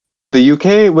 The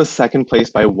UK was second place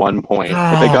by 1 point. If they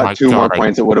Oh my got 2 more God,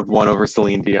 points, it would have won over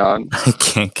Celine Dion. I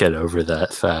can't get over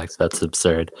that fact. That's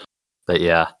absurd. But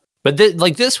yeah, but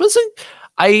this wasn't.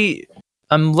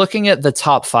 I'm looking at the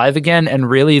top 5 again, and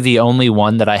really the only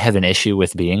one that I have an issue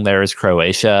with being there is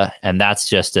Croatia, and that's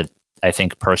just I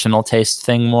think personal taste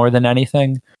thing more than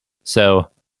anything. So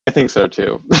I think so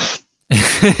too.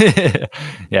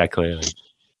 yeah, clearly.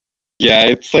 Yeah,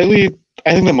 it's slightly.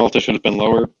 I think that Malta should have been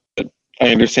lower, but I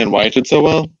understand why it did so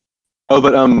well. Oh,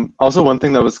 but also one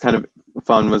thing that was kind of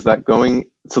fun was that when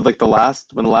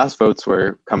the last votes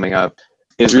were coming up,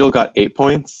 Israel got 8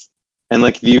 points, and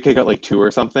like the UK got like 2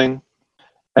 or something,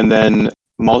 and then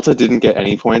Malta didn't get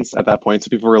any points at that point. So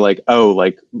people were like, oh,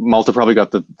 like Malta probably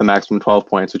got the maximum 12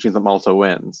 points, which means that Malta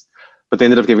wins. But they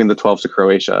ended up giving the 12 to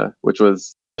Croatia, which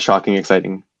was a shocking,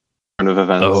 exciting turn of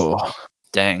events. Oh,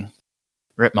 dang.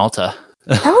 Rip Malta.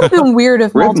 That would have been weird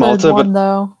if Rip Malta had Malta, won,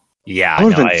 though. Yeah, That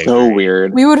would have I been so agree.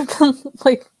 weird. We would have been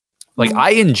like, Like, I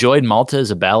enjoyed Malta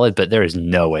as a ballad, but there is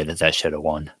no way that should have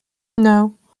won.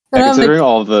 no. Yeah, And I'm considering like,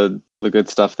 all the good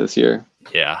stuff this year.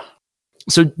 Yeah.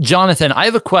 So, Jonathan, I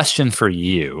have a question for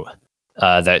you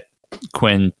that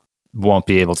Quinn won't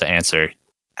be able to answer.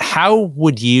 How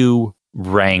would you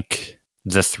rank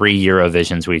the 3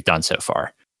 Eurovisions we've done so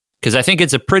far? Because I think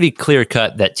it's a pretty clear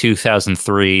cut that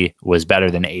 2003 was better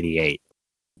than 88.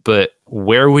 But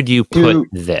where would you put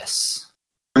this?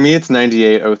 For me, it's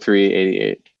 98, 03,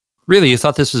 88. Really? You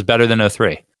thought this was better than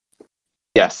 03?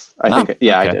 Yes, I think.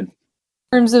 okay. I did.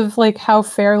 in terms of like how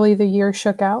fairly the year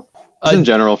shook out. Just in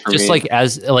general, for Just me. like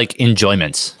as like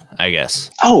enjoyments, I guess.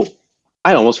 Oh,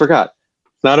 I almost forgot.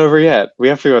 It's not over yet. We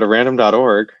have to go to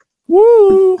random.org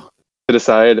Woo! to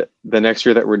decide the next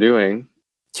year that we're doing.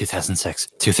 2006,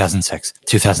 2006,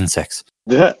 2006.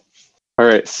 All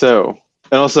right. So,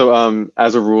 and also,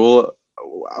 as a rule,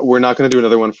 we're not going to do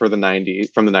another one for the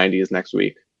 90s from the 90s next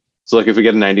week. So, like, if we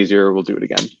get a 90s year, we'll do it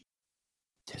again.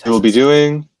 We'll be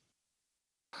doing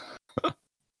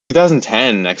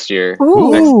 2010 next year.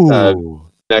 Ooh.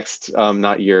 Next,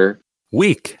 not year,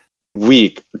 Week.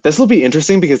 week. This will be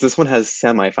interesting because this one has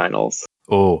semifinals.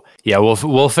 Oh, yeah,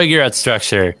 we'll figure out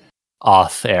structure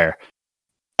off air.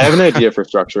 I have an idea for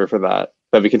structure for that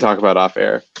we can talk about off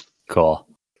air. Cool.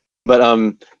 But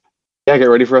yeah, get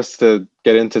ready for us to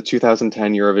get into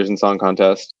 2010 Eurovision Song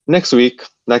Contest next week,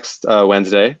 next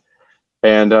Wednesday.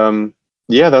 And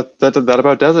yeah, that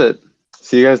about does it.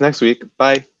 See you guys next week.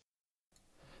 Bye.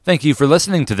 Thank you for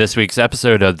listening to this week's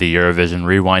episode of the Eurovision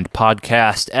Rewind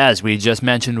podcast. As we just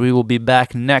mentioned, we will be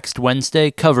back next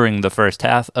Wednesday covering the first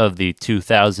half of the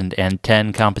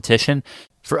 2010 competition.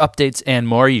 For updates and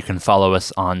more, you can follow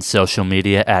us on social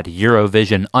media at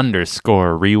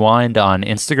Eurovision_Rewind on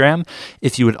Instagram.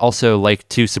 If you would also like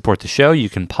to support the show, you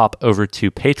can pop over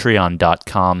to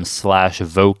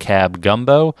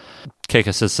patreon.com/vocabgumbo. Kick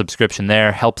us a subscription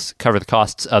there, helps cover the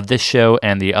costs of this show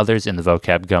and the others in the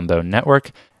Vocab Gumbo network.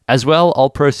 As well,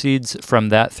 all proceeds from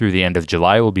that through the end of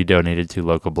July will be donated to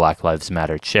local Black Lives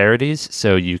Matter charities,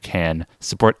 so you can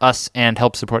support us and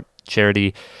help support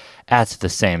charity at the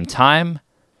same time.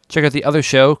 Check out the other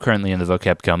show currently in the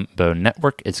Vocab Gumbo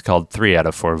network. It's called 3 out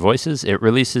of 4 Voices. It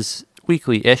releases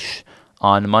weekly-ish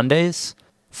on Mondays.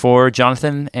 For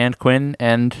Jonathan and Quinn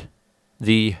and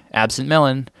the absent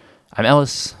Melon, I'm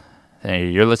Ellis. Hey,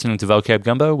 you're listening to Vocab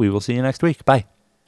Gumbo. We will see you next week. Bye.